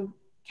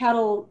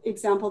cattle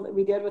example that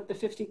we did with the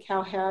 50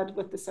 cow head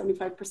with the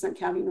 75%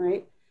 calving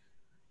rate.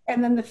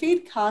 And then the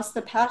feed cost,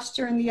 the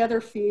pasture and the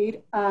other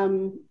feed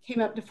came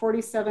up to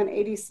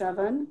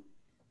 $47.87.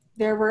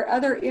 There were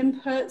other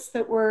inputs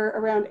that were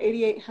around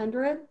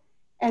 $8,800.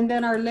 And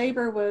then our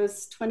labor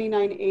was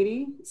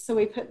 $29.80. So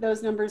we put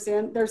those numbers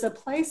in. There's a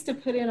place to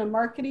put in a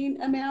marketing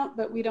amount,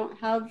 but we didn't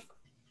have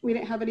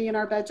any in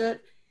our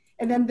budget.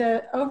 And then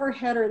the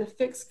overhead or the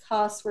fixed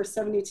costs were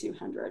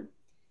 $7,200.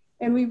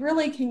 And we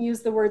really can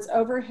use the words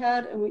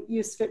overhead and we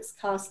use fixed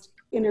cost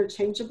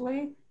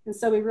interchangeably. And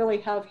so we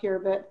really have here,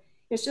 but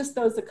it's just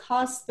the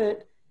costs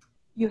that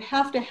you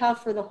have to have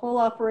for the whole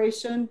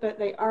operation, but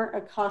they aren't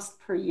a cost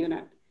per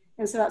unit.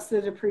 And so that's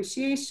the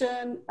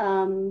depreciation.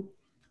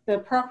 The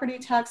property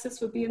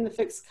taxes would be in the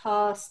fixed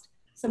cost.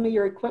 Some of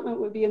your equipment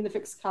would be in the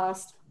fixed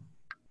cost.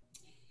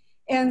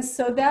 And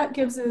so that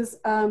gives us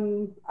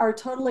our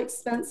total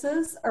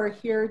expenses are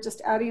here,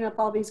 just adding up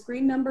all these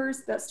green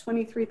numbers. That's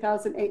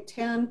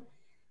 23,810.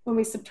 When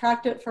we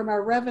subtract it from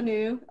our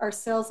revenue, our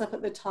sales up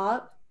at the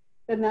top,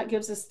 then that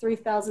gives us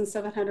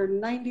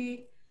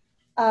 3,790.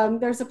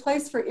 There's a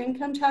place for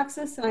income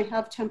taxes, and I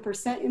have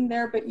 10% in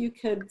there, but you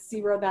could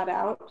zero that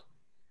out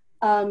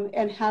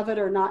and have it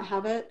or not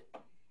have it.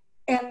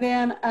 And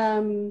then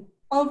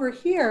over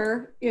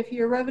here, if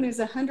your revenue is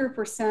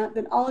 100%,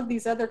 then all of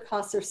these other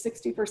costs are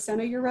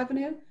 60% of your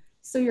revenue.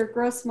 So your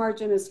gross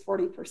margin is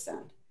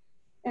 40%.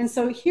 And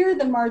so here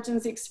the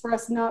margins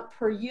expressed not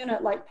per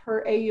unit, like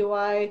per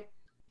AUI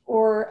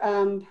or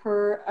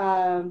per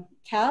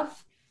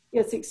CAF.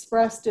 It's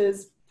expressed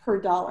as per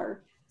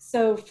dollar.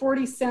 So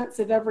 40 cents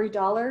of every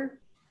dollar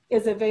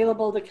is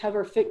available to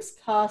cover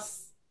fixed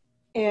costs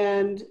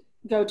and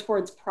go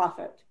towards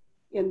profit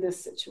in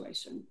this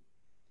situation.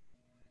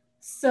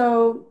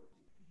 So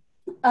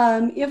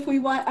if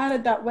we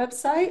added that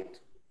website,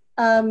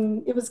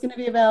 it was going to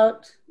be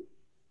about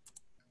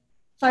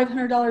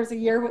 $500 a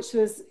year, which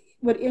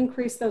would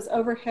increase those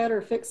overhead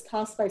or fixed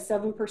costs by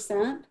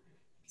 7%.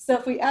 So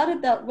if we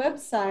added that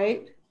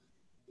website,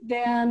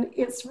 then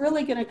it's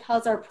really going to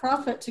cause our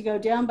profit to go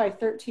down by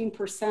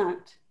 13%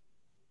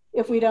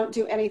 if we don't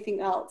do anything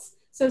else.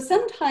 So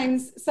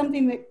sometimes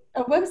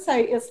a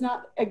website is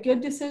not a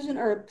good decision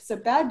or it's a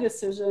bad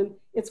decision.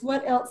 It's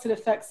what else it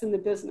affects in the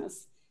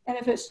business. And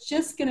if it's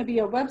just going to be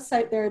a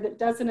website there that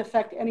doesn't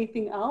affect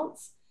anything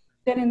else,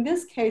 then in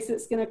this case,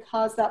 it's going to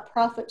cause that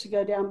profit to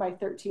go down by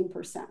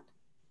 13%.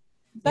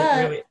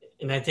 But,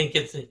 and I think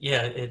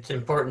it's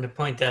important to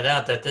point that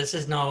out, that this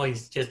isn't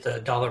always just a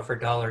dollar for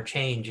dollar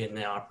change in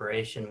the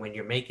operation. When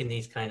you're making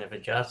these kind of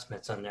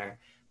adjustments on there,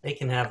 they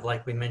can have,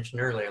 like we mentioned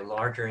earlier, a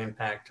larger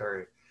impact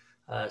or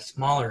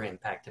smaller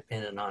impact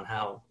depending on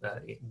how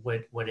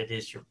what it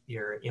is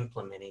you're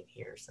implementing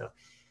here. So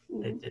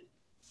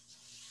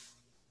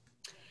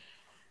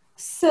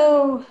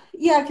So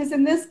yeah, because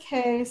in this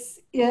case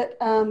it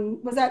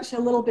was actually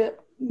a little bit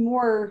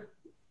more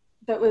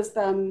that was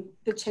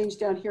the change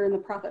down here in the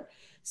profit.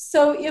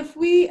 So if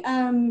we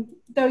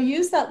though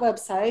use that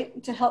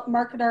website to help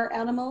market our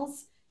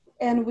animals,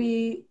 and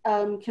we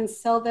can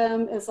sell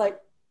them as like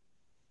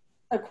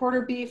a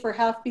quarter beef or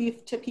half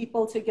beef to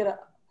people to get it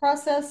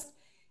processed,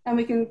 and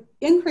we can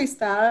increase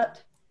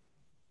that,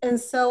 and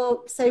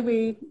so say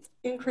we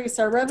increase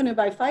our revenue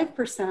by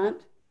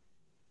 5%,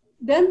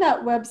 then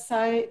that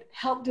website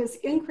helped us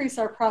increase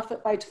our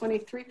profit by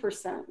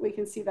 23%. We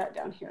can see that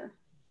down here.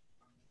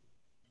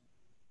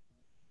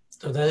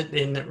 So that,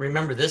 and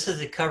remember, this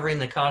is covering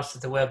the cost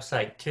of the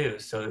website too.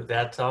 So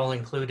that's all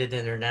included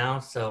in there now.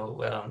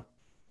 So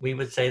we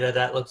would say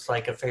that looks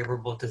like a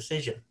favorable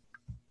decision.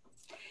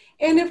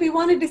 And if we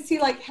wanted to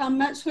see like how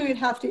much we would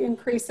have to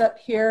increase up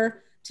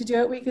here to do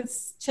it, we could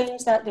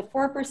change that to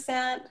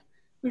 4%.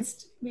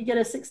 We get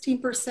a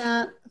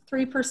 16%,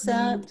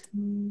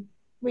 3%.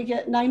 We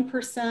get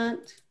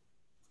 9%,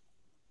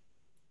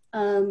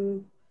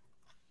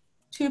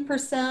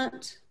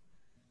 2%.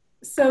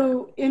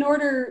 So in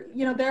order,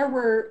 there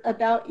we're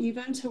about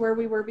even to where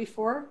we were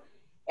before.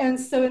 And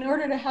so in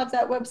order to have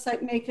that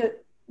website make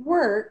it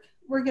work,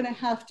 we're going to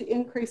have to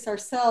increase our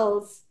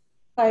sales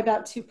by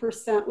about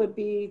 2%, would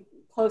be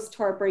close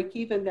to our break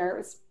even there.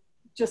 It's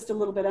just a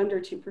little bit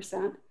under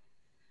 2%.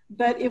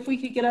 But if we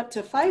could get up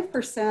to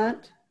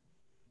 5%,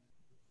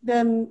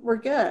 then we're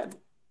good.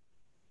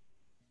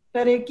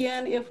 But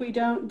again, if we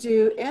don't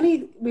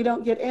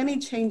get any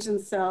change in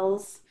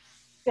sales,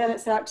 then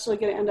it's actually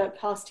going to end up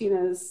costing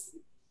us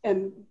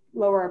and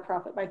lower our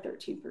profit by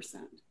 13%.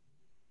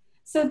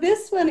 So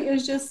this one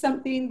is just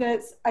something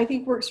that I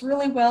think works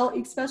really well,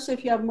 especially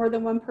if you have more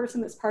than one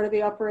person that's part of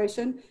the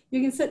operation.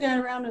 You can sit down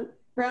around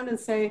and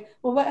say,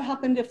 well, what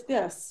happened if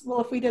this?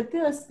 Well, if we did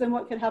this, then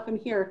what could happen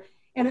here?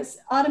 And it's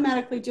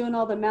automatically doing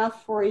all the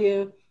math for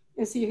you.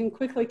 And so you can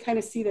quickly kind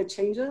of see the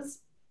changes.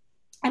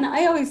 And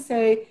I always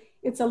say,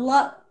 it's a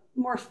lot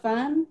more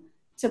fun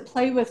to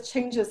play with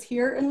changes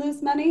here and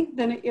lose money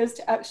than it is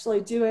to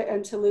actually do it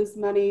and to lose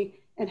money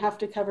and have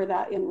to cover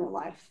that in real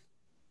life.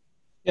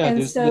 Yeah, and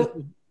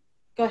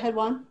go ahead,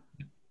 Juan.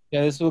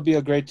 Yeah, this will be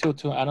a great tool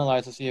to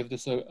analyze to see if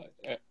this is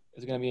going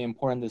to be an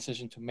important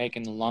decision to make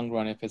in the long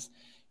run. If it's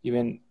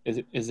even is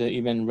it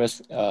even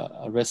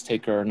a risk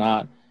taker or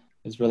not?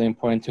 It's really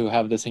important to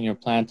have this in your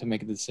plan to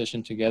make a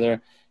decision together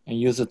and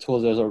use the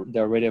tools that are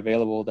already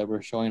available that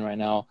we're showing right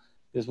now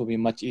this will be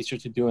much easier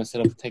to do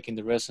instead of taking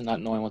the risk and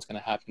not knowing what's going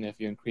to happen if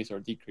you increase or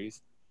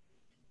decrease.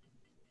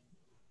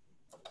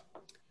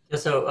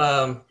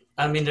 So,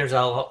 I mean, there's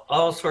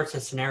all sorts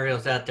of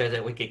scenarios out there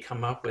that we could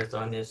come up with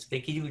on this.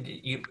 Vicki,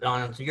 you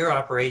on your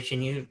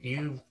operation,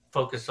 you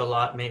focus a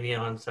lot maybe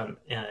on some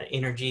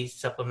energy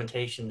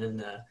supplementation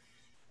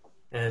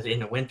in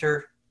the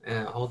winter,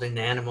 holding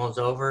the animals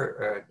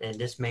over, and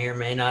this may or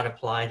may not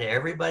apply to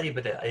everybody,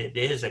 but it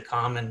is a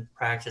common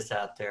practice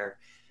out there.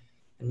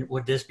 And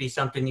would this be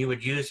something you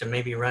would use and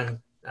maybe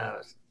run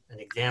an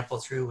example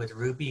through with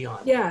Ruby on?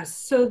 Yes,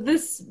 so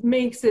this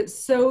makes it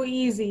so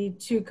easy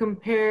to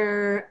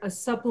compare a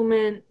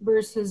supplement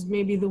versus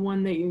maybe the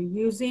one that you're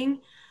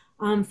using.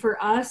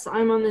 For us,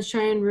 I'm on the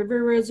Cheyenne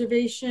River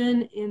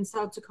Reservation in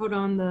South Dakota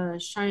on the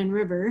Cheyenne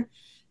River.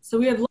 So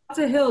we have lots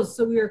of hills,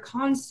 so we are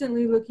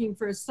constantly looking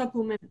for a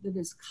supplement that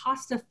is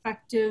cost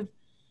effective,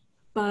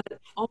 but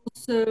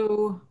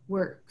also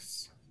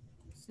works,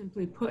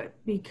 simply put,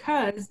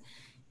 because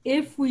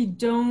if we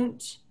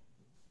don't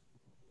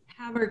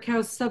have our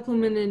cows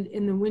supplemented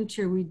in the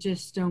winter, we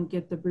just don't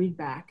get the breed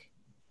back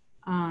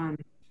in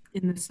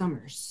the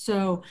summer.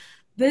 So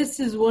this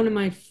is one of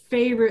my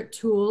favorite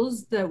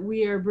tools that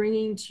we are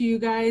bringing to you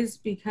guys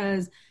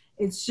because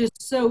it's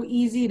just so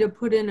easy to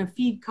put in a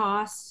feed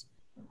cost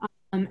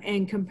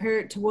and compare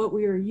it to what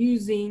we are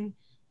using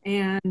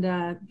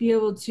and be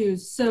able to.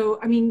 So,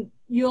 I mean,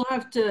 you'll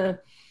have to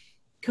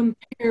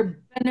compare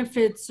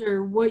benefits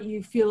or what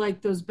you feel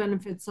like those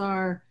benefits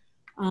are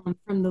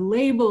from the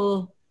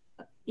label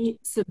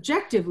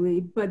subjectively,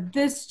 but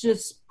this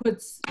just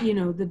puts, you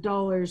know, the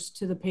dollars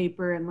to the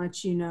paper and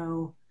lets you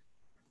know,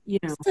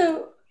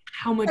 so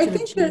how much I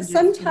think that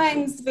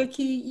sometimes,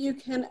 Vicki, you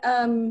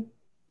can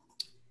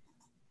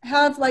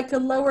have like a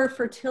lower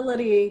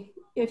fertility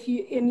if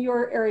you in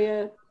your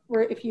area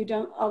where if you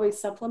don't always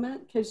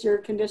supplement because your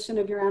condition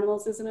of your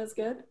animals isn't as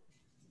good.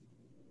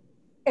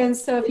 And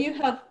so if you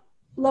have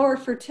lower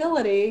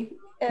fertility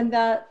and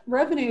that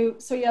revenue,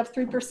 so you have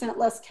 3%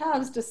 less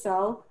calves to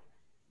sell,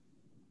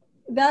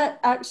 that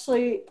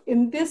actually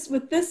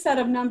with this set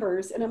of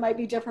numbers, and it might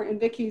be different in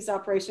Vicki's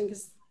operation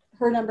because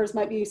her numbers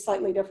might be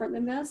slightly different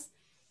than this,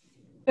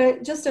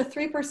 but just a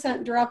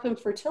 3% drop in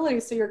fertility.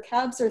 So your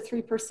calves are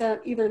 3%,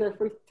 either they're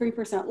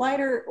 3%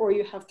 lighter or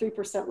you have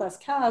 3% less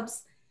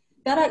calves.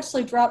 That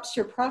actually drops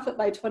your profit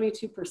by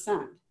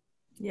 22%,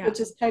 which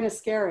is kind of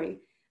scary.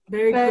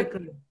 Very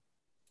quickly.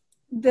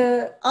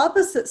 The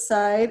opposite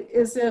side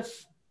is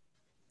if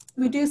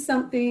we do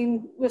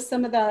something with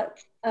some of that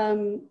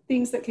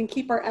things that can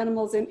keep our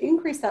animals and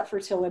increase that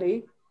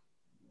fertility,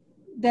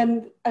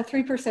 then a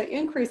 3%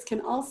 increase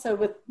can also,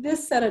 with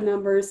this set of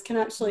numbers, can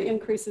actually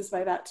increases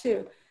by that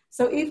too.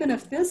 So even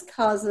if this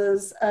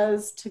causes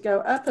us to go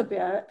up a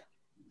bit,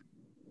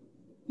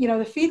 you know,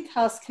 the feed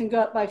costs can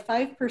go up by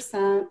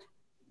 5%.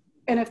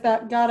 And if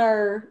that got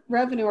our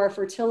revenue, our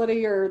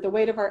fertility, or the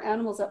weight of our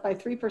animals up by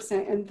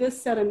 3%, and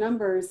this set of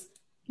numbers,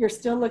 you're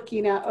still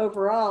looking at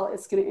overall,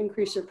 it's going to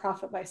increase your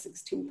profit by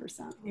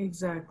 16%.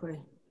 Exactly.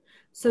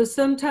 So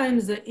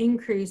sometimes the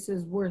increase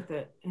is worth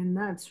it. And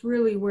that's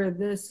really where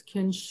this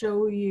can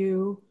show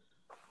you.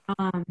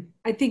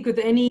 I think with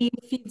any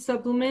feed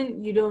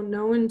supplement, you don't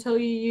know until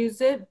you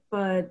use it.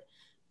 But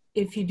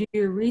if you do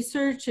your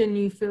research and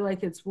you feel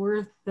like it's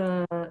worth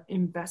the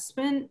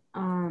investment,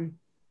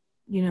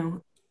 you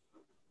know,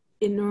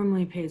 it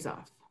normally pays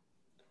off.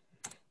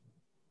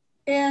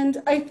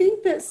 And I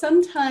think that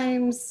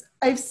sometimes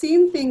I've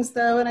seen things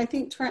though, and I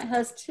think Trent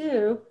has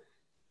too,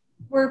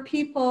 where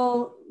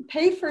people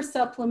pay for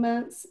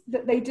supplements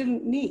that they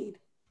didn't need.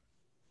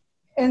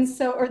 And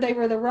so, or they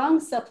were the wrong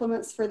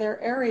supplements for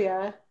their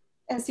area.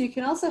 And so you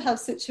can also have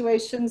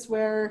situations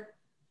where,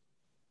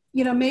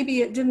 you know,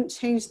 maybe it didn't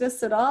change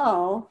this at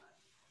all.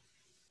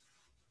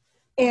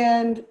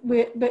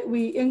 But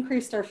we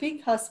increased our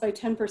feed costs by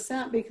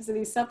 10% because of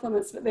these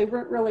supplements, but they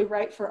weren't really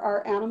right for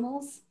our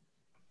animals.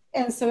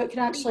 And so it can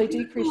actually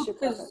decrease your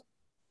profit.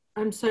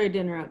 I'm sorry to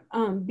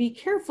interrupt. Be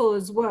careful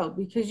as well,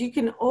 because you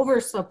can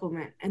over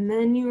supplement and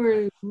then you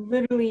are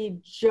literally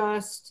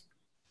just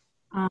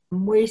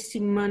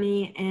wasting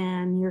money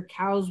and your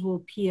cows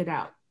will pee it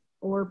out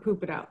or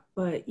poop it out.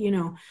 But, you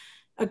know,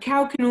 a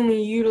cow can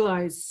only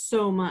utilize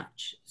so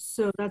much.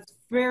 So that's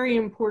very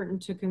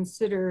important to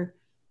consider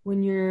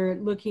when you're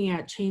looking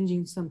at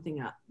changing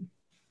something up.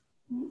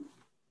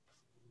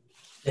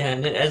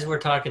 And as we're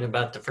talking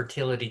about the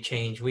fertility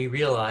change, we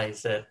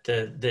realize that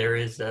there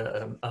is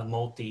a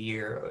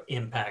multi-year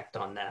impact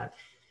on that.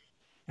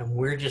 And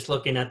we're just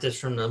looking at this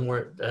from a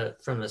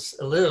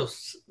little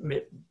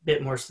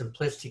bit more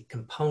simplistic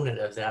component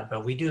of that.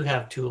 But we do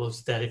have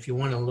tools that if you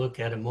want to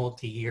look at a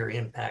multi-year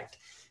impact,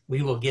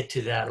 we will get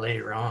to that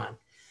later on.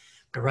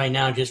 But right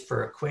now, just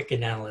for a quick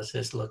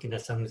analysis, looking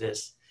at some of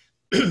this,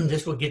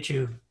 this will get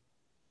you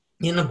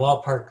in the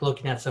ballpark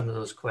looking at some of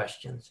those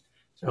questions.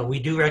 So we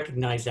do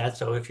recognize that.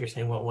 So if you're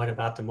saying, well, what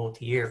about the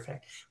multi-year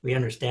effect? We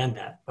understand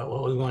that. But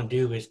what we want to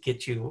do is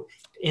get you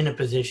in a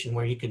position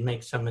where you can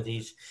make some of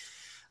these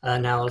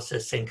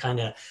analysis and kind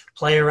of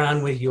play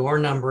around with your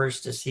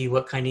numbers to see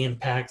what kind of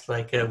impacts,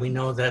 like we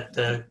know that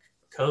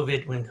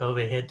when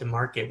COVID hit, the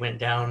market went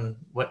down.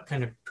 What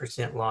kind of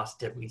 % loss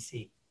did we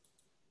see?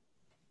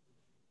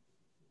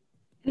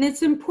 And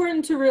it's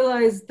important to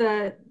realize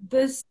that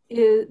this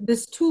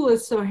tool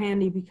is so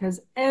handy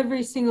because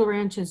every single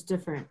ranch is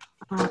different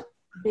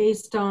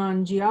based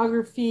on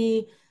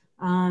geography,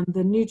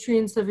 the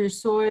nutrients of your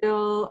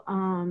soil.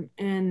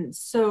 And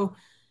so,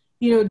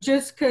 you know,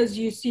 just because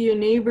you see your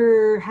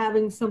neighbor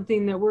having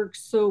something that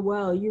works so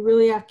well, you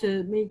really have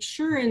to make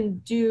sure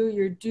and do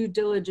your due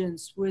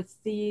diligence with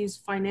these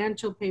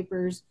financial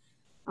papers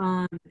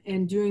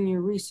and doing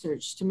your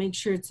research to make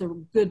sure it's a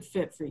good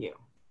fit for you.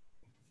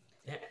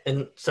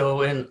 And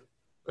so in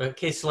a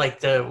case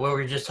like what we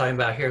were just talking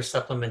about here,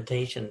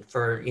 supplementation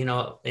for, you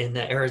know, in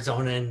the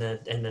Arizona and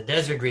the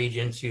desert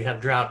regions, you have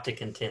drought to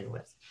contend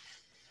with,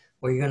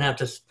 where you're going to have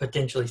to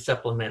potentially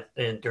supplement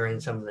during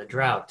some of the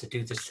drought to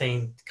do the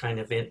same kind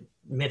of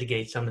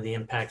mitigate some of the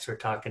impacts we're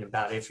talking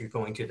about if you're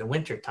going through the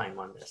winter time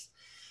on this.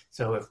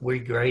 So if we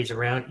graze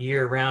around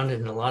year round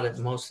in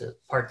most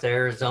parts of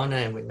Arizona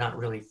and we're not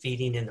really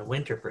feeding in the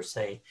winter per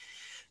se,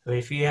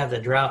 if you have the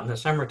drought in the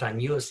summertime,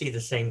 you will see the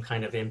same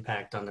kind of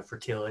impact on the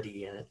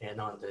fertility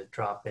and on the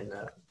drop in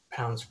the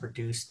pounds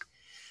produced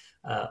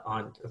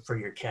for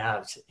your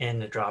calves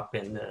and the drop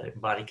in the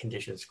body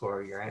condition score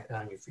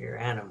for your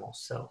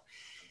animals. So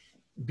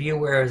be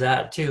aware of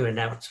that too. And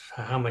that's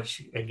how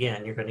much,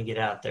 again, you're going to get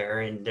out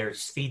there. And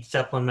there's feed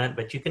supplement,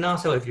 but you can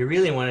also, if you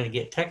really wanted to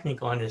get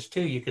technical on this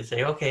too, you could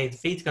say, okay, the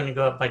feed's going to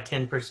go up by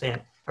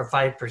 10% or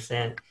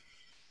 5%.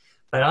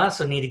 But I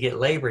also need to get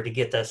labor to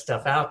get that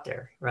stuff out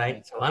there,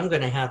 right? So I'm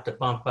going to have to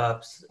bump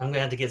up. I'm going to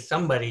have to get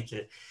somebody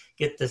to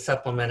get the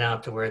supplement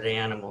out to where the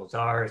animals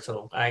are.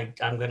 So I'm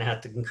going to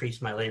have to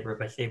increase my labor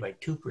by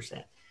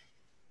 2%.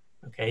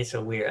 Okay,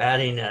 so we're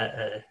adding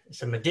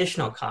some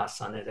additional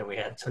costs on it that we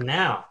had. So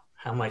now,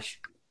 how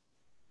much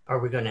are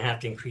we going to have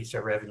to increase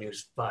our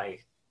revenues by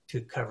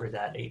to cover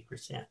that 8%?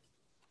 Is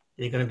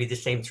it going to be the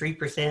same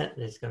 3%?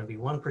 Is it going to be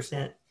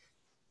 1%?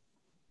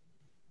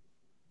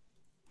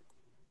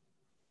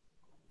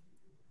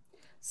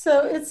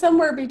 So it's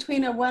somewhere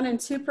between a 1% and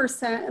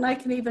 2%, and I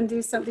can even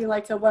do something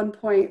like a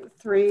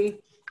 1.3.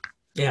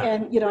 Yeah.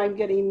 And, you know, I'm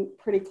getting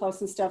pretty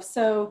close and stuff.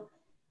 So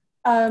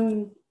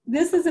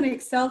this is an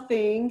Excel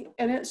thing,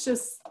 and it's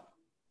just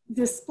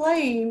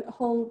displaying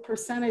whole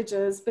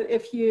percentages. But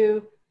if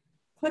you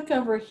click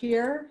over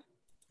here,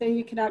 then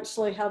you can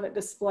actually have it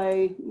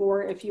display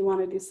more if you want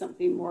to do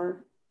something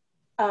more.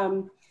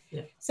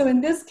 Yeah. So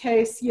in this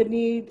case, you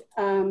need...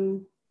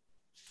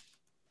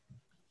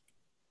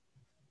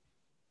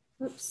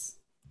 Oops.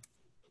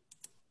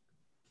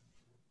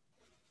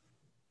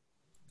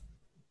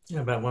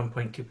 Yeah, about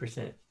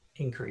 1.2%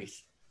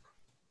 increase.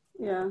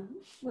 Yeah.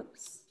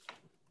 Whoops.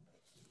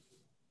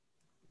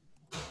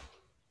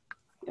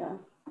 Yeah.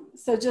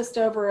 So just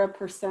over a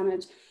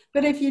percentage.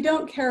 But if you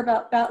don't care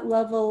about that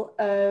level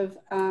of,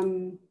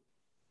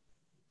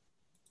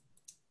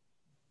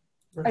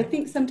 Right. I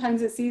think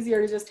sometimes it's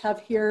easier to just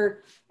have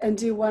here and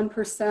do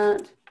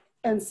 1%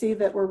 and see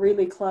that we're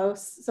really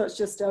close. So it's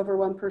just over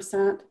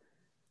 1%.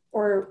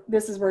 Or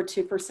this is where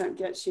 2%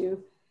 gets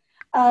you.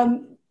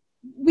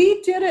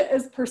 We did it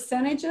as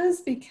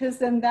percentages because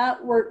then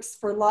that works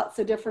for lots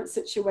of different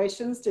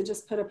situations to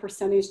just put a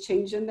percentage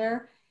change in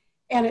there.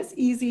 And it's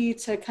easy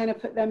to kind of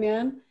put them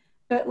in.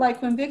 But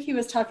like when Vicki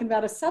was talking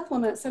about a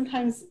supplement,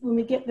 sometimes when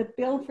we get the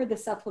bill for the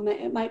supplement,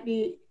 it might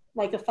be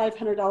like a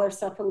 $500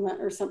 supplement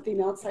or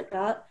something else like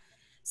that.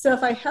 So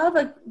if I have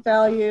a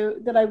value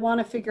that I want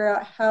to figure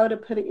out how to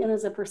put it in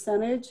as a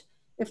percentage,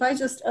 if I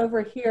just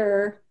over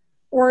here,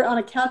 or on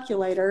a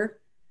calculator,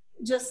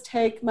 just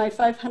take my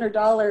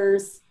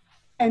 $500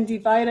 and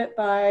divide it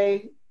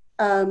by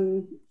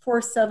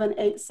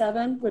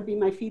 4787 would be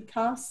my feed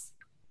costs.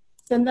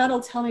 Then that'll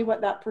tell me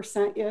what that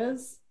percent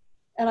is.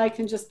 And I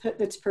can just put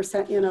the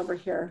percent in over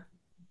here.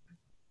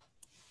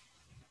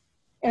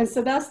 And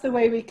so that's the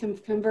way we can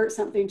convert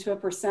something to a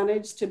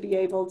percentage to be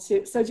able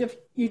to, so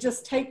you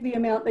just take the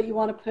amount that you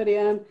want to put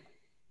in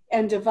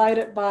and divide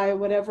it by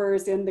whatever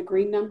is in the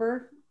green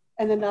number.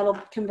 And then that'll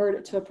convert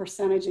it to a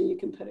percentage and you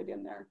can put it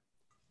in there.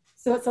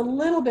 So it's a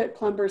little bit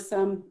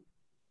cumbersome,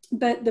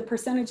 but the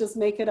percentages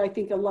make it, I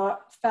think, a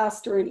lot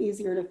faster and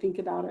easier to think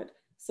about it.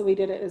 So we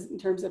did it in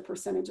terms of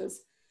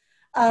percentages.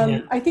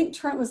 Yeah. I think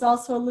Trent was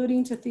also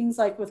alluding to things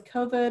like with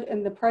COVID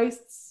and the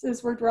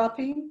prices were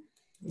dropping.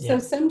 Yeah. So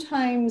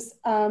sometimes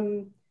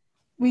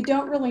we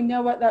don't really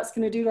know what that's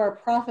going to do to our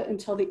profit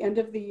until the end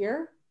of the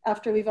year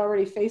after we've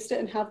already faced it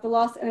and have the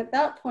loss. And at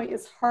that point,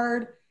 it's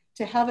hard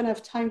to have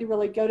enough time to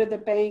really go to the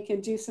bank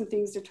and do some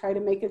things to try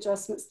to make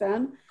adjustments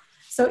then.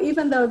 So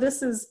even though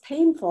this is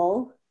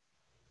painful,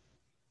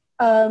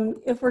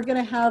 if we're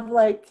going to have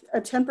like a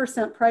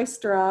 10% price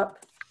drop,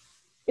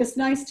 it's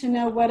nice to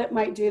know what it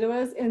might do to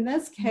us. In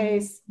this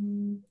case,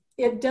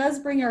 it does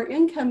bring our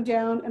income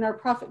down and our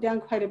profit down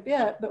quite a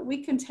bit, but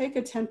we can take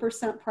a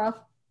 10%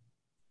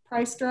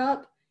 price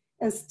drop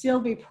and still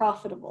be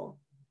profitable.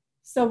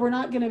 So we're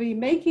not going to be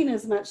making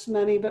as much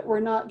money, but we're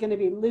not going to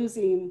be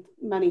losing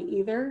money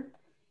either.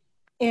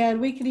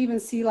 And we could even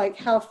see like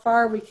how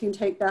far we can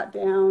take that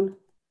down.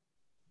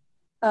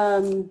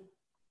 To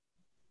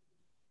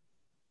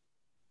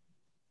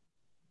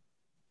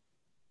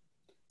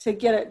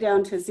get it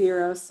down to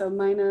 0. So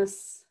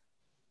minus,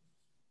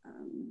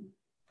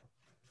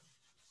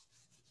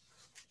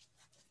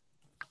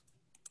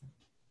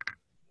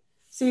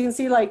 so you can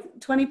see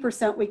like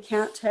 20% we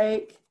can't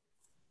take,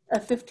 a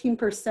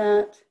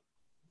 15%,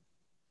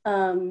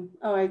 oh,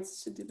 I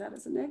should do that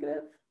as a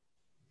negative.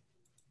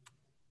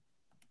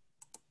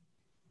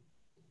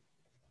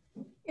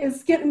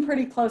 It's getting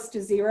pretty close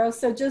to 0.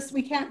 So just,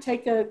 we can't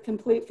take a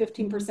complete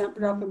 15%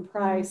 drop in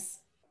price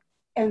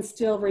and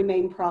still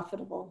remain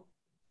profitable.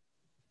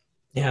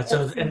 Yeah,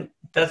 so and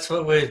that's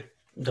what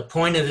the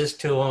point of this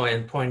tool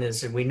and point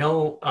is that we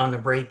know on the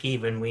break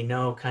even, we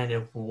know kind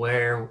of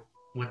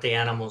what the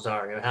animals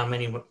are, how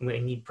many we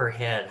need per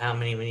head, how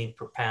many we need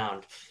per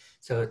pound.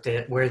 So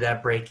where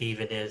that break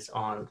even is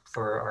on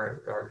for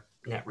our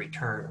net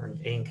return or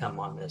income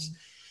on this.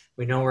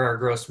 We know where our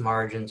gross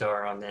margins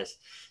are on this.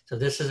 So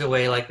this is a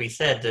way, like we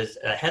said,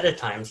 ahead of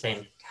time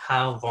saying,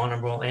 how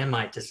vulnerable am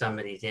I to some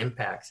of these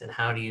impacts and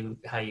how you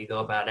go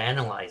about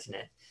analyzing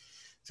it.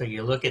 So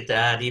you look at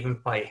that even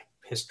by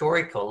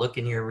historical, look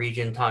in your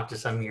region, talk to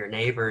some of your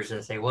neighbors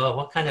and say, well,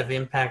 what kind of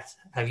impacts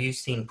have you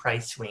seen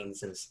price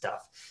swings and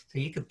stuff? So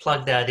you could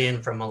plug that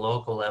in from a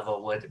local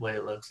level, what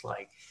it looks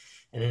like.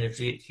 And then if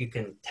you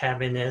can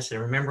tab in this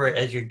and remember,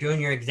 as you're doing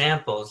your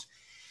examples,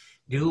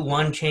 do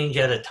one change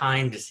at a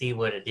time to see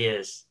what it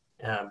is.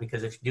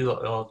 Because if you do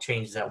all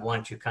changes at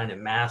once, you kind of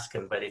mask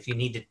them. But if you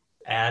need to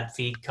add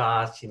feed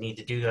costs, you need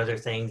to do other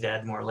things,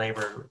 add more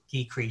labor,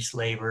 decrease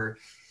labor,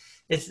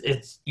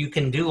 you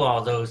can do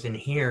all those in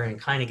here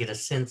and kind of get a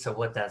sense of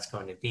what that's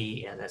going to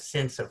be and a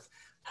sense of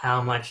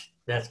how much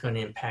that's going to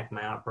impact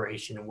my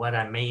operation and what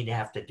I may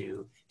have to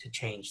do to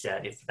change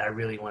that if I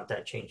really want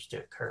that change to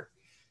occur.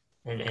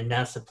 And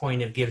that's the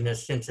point of giving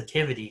us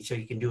sensitivity, so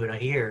you can do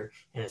it here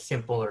in a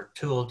simpler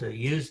tool to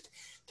use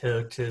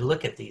to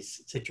look at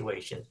these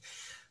situations.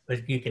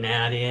 But you can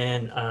add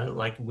in,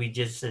 like we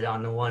just said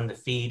on the one, the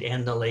feed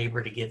and the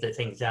labor to get the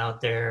things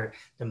out there,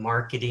 the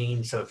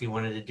marketing. So if you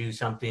wanted to do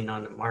something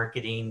on the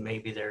marketing,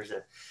 maybe there's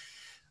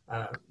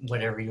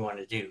whatever you want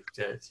to do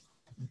to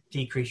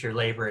decrease your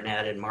labor and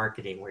add in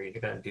marketing where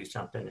you're going to do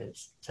something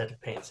instead of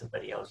paying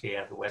somebody else. You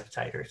have a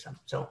website or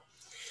something. So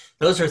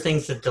those are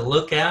things to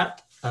look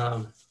at.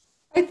 I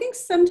think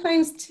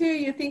sometimes too,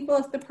 you think, well,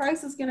 if the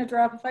price is going to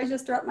drop, if I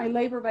just drop my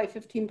labor by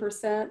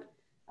 15%,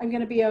 I'm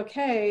going to be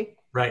okay.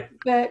 Right.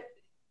 But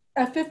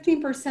a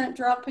 15%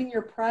 drop in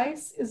your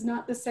price is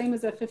not the same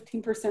as a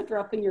 15%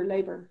 drop in your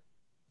labor.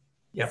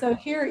 Yep. So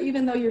here,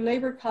 even though your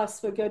labor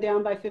costs would go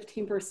down by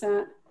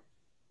 15%,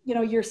 you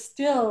know, your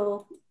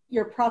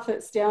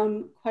profit's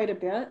down quite a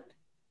bit,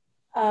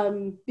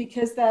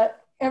 because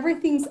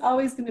everything's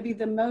always going to be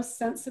the most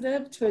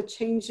sensitive to a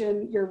change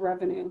in your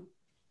revenue.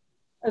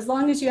 As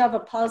long as you have a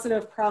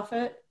positive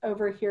profit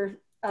over here,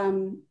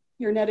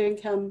 your net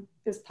income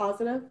is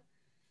positive,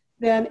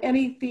 then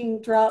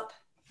anything drop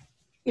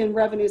in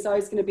revenue is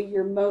always going to be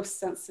your most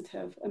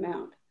sensitive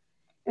amount.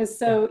 And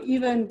so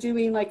even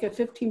doing like a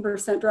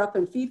 15% drop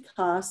in feed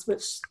costs,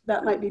 which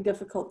that might be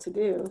difficult to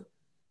do,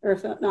 or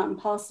if not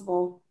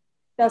impossible,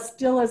 that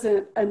still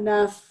isn't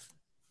enough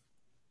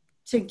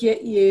to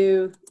get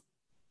you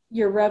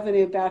your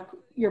revenue back,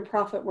 your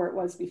profit where it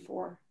was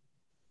before.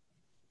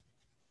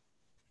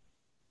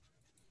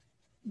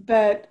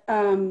 But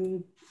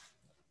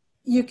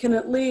you can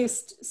at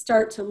least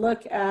start to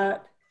look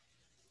at,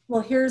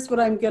 well, here's what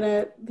I'm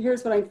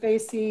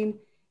facing.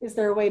 Is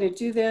there a way to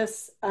do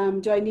this?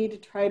 Do I need to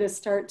try to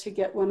start to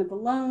get one of the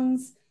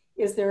loans?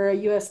 Is there a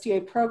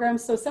USDA program?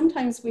 So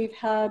sometimes we've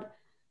had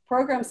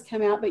programs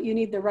come out, but you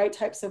need the right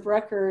types of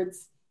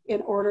records in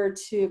order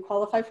to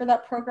qualify for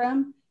that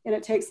program. And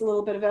it takes a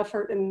little bit of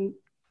effort, and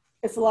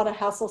it's a lot of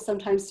hassle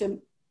sometimes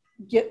to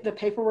get the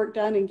paperwork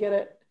done and get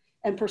it,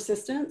 and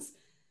persistence.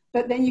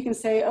 But then you can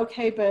say,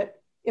 okay,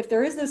 but if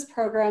there is this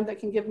program that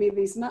can give me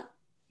these,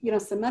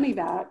 some money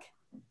back,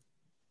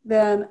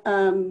 then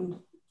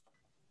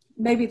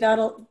maybe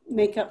that'll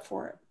make up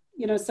for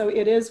it. So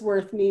it is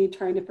worth me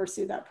trying to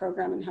pursue that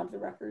program and have the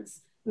records.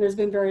 And there's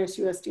been various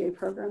USDA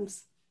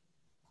programs.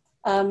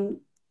 The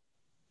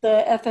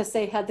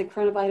FSA had the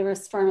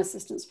Coronavirus Farm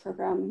Assistance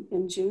Program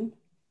in June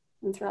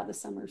and throughout the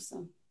summer.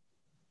 So.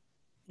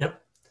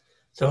 Yep.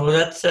 So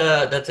that's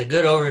a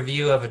good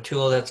overview of a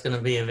tool that's going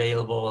to be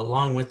available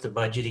along with the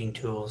budgeting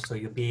tool. So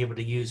you'll be able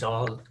to use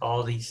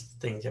all these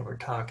things that we're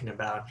talking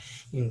about.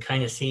 You can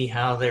kind of see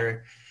how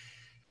they're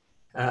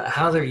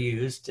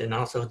used, and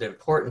also the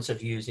importance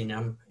of using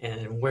them,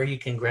 and where you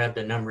can grab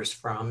the numbers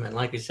from. And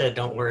like I said,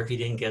 don't worry if you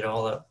didn't get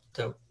all of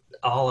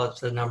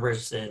the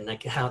numbers and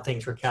like how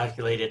things were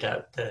calculated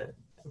out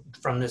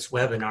from this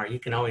webinar. You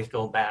can always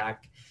go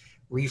back,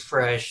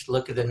 refresh,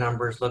 look at the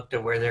numbers, look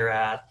to where they're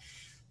at,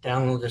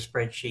 download the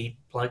spreadsheet,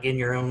 plug in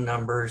your own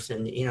numbers,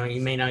 and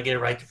you may not get it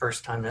right the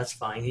first time. That's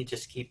fine. You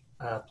just keep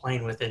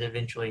playing with it,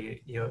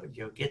 eventually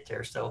you'll get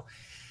there. So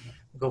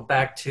go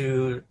back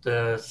to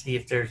see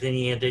if there's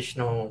any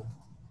additional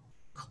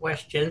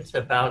questions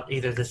about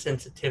either the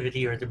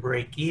sensitivity or the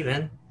break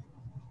even.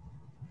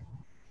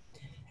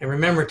 And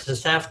remember,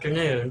 this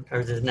afternoon,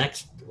 or the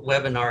next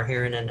webinar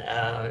here in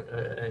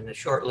a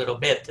short little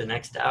bit, the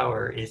next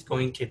hour, is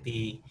going to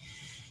be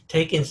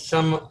taking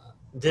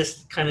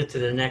this kind of to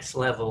the next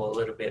level a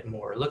little bit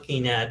more,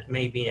 looking at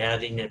maybe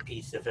adding a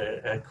piece of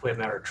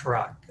equipment or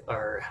truck,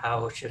 or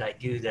how should I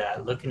do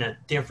that, looking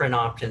at different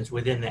options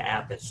within the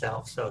app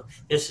itself. So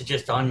this is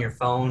just on your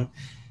phone,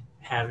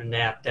 having the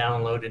app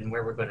downloaded and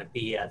where we're going to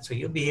be at. So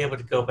you'll be able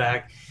to go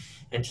back,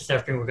 and just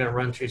after we're going to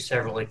run through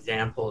several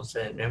examples.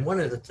 And one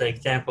of the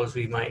examples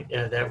we might,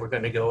 that we're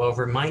going to go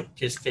over might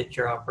just fit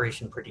your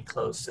operation pretty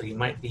close. So you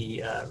might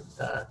be,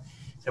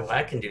 so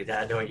I can do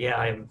that. Or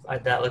yeah,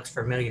 that looks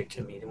familiar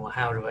to me. Well,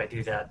 how do I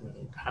do that?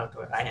 And how do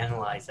I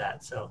analyze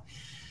that? So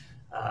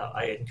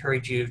I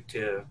encourage you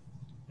to,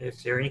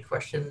 if there are any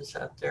questions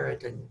out there, I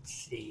didn't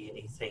see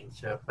anything.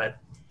 So, but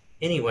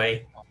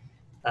anyway,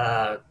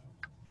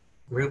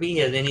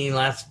 Ruby, any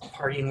last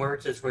parting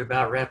words as we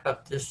about wrap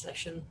up this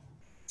session?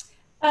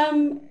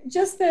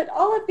 Just that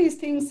all of these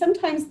things,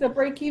 sometimes the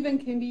break even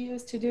can be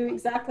used to do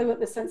exactly what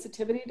the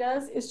sensitivity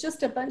does. It's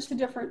just a bunch of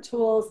different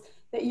tools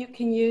that you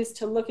can use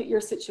to look at your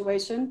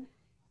situation.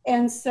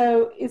 And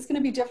so it's going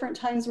to be different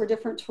times where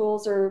different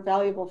tools are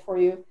valuable for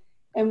you.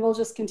 And we'll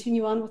just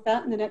continue on with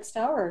that in the next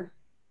hour.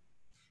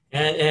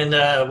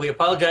 And we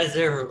apologize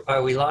there.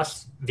 We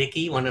lost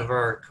Vicky, one of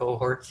our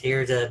cohorts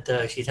here,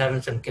 that she's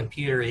having some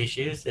computer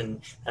issues,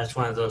 and that's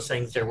one of those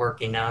things they're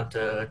working out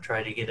to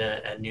try to get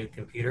a new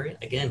computer.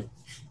 Again,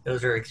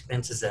 those are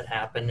expenses that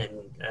happen, and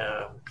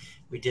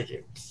we did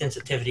a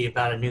sensitivity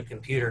about a new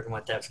computer and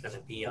what that's going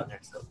to be on there.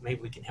 So maybe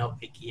we can help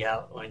Vicky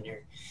out when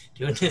you're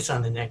doing this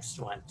on the next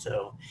one.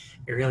 So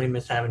we really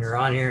miss having her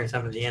on here and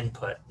some of the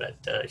input, but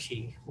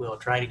she will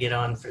try to get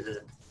on for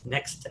the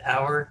next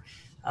hour.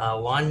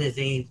 Juan, is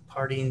any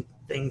parting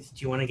things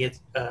do you want to get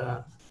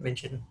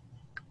mentioned?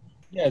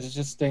 Yeah, I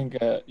just think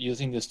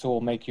using this tool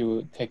will make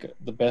you take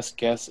the best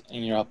guess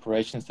in your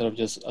operation instead of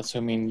just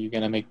assuming you're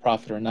going to make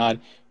profit or not.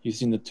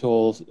 Using the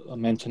tools I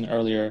mentioned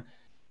earlier,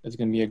 it's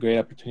going to be a great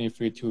opportunity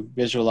for you to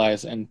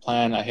visualize and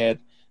plan ahead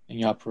in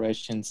your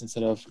operations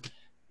instead of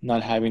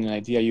not having an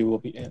idea.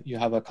 You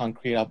have a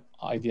concrete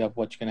idea of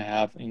what you're going to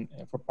have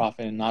for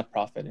profit and not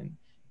profit,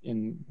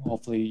 and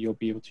hopefully you'll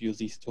be able to use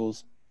these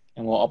tools.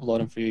 And we'll upload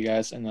them for you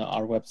guys in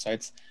our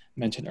websites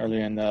mentioned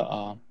earlier in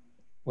the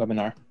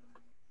webinar.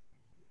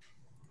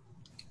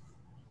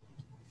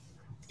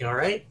 All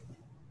right.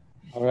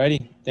 All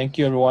righty. Thank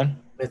you,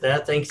 everyone. With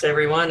that, thanks,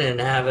 everyone, and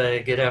have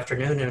a good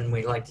afternoon. And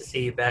we'd like to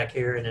see you back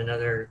here in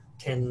another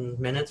 10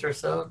 minutes or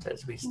so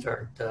as we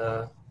start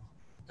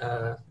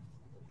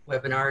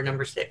webinar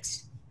number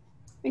 6.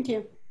 Thank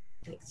you.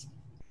 Thanks.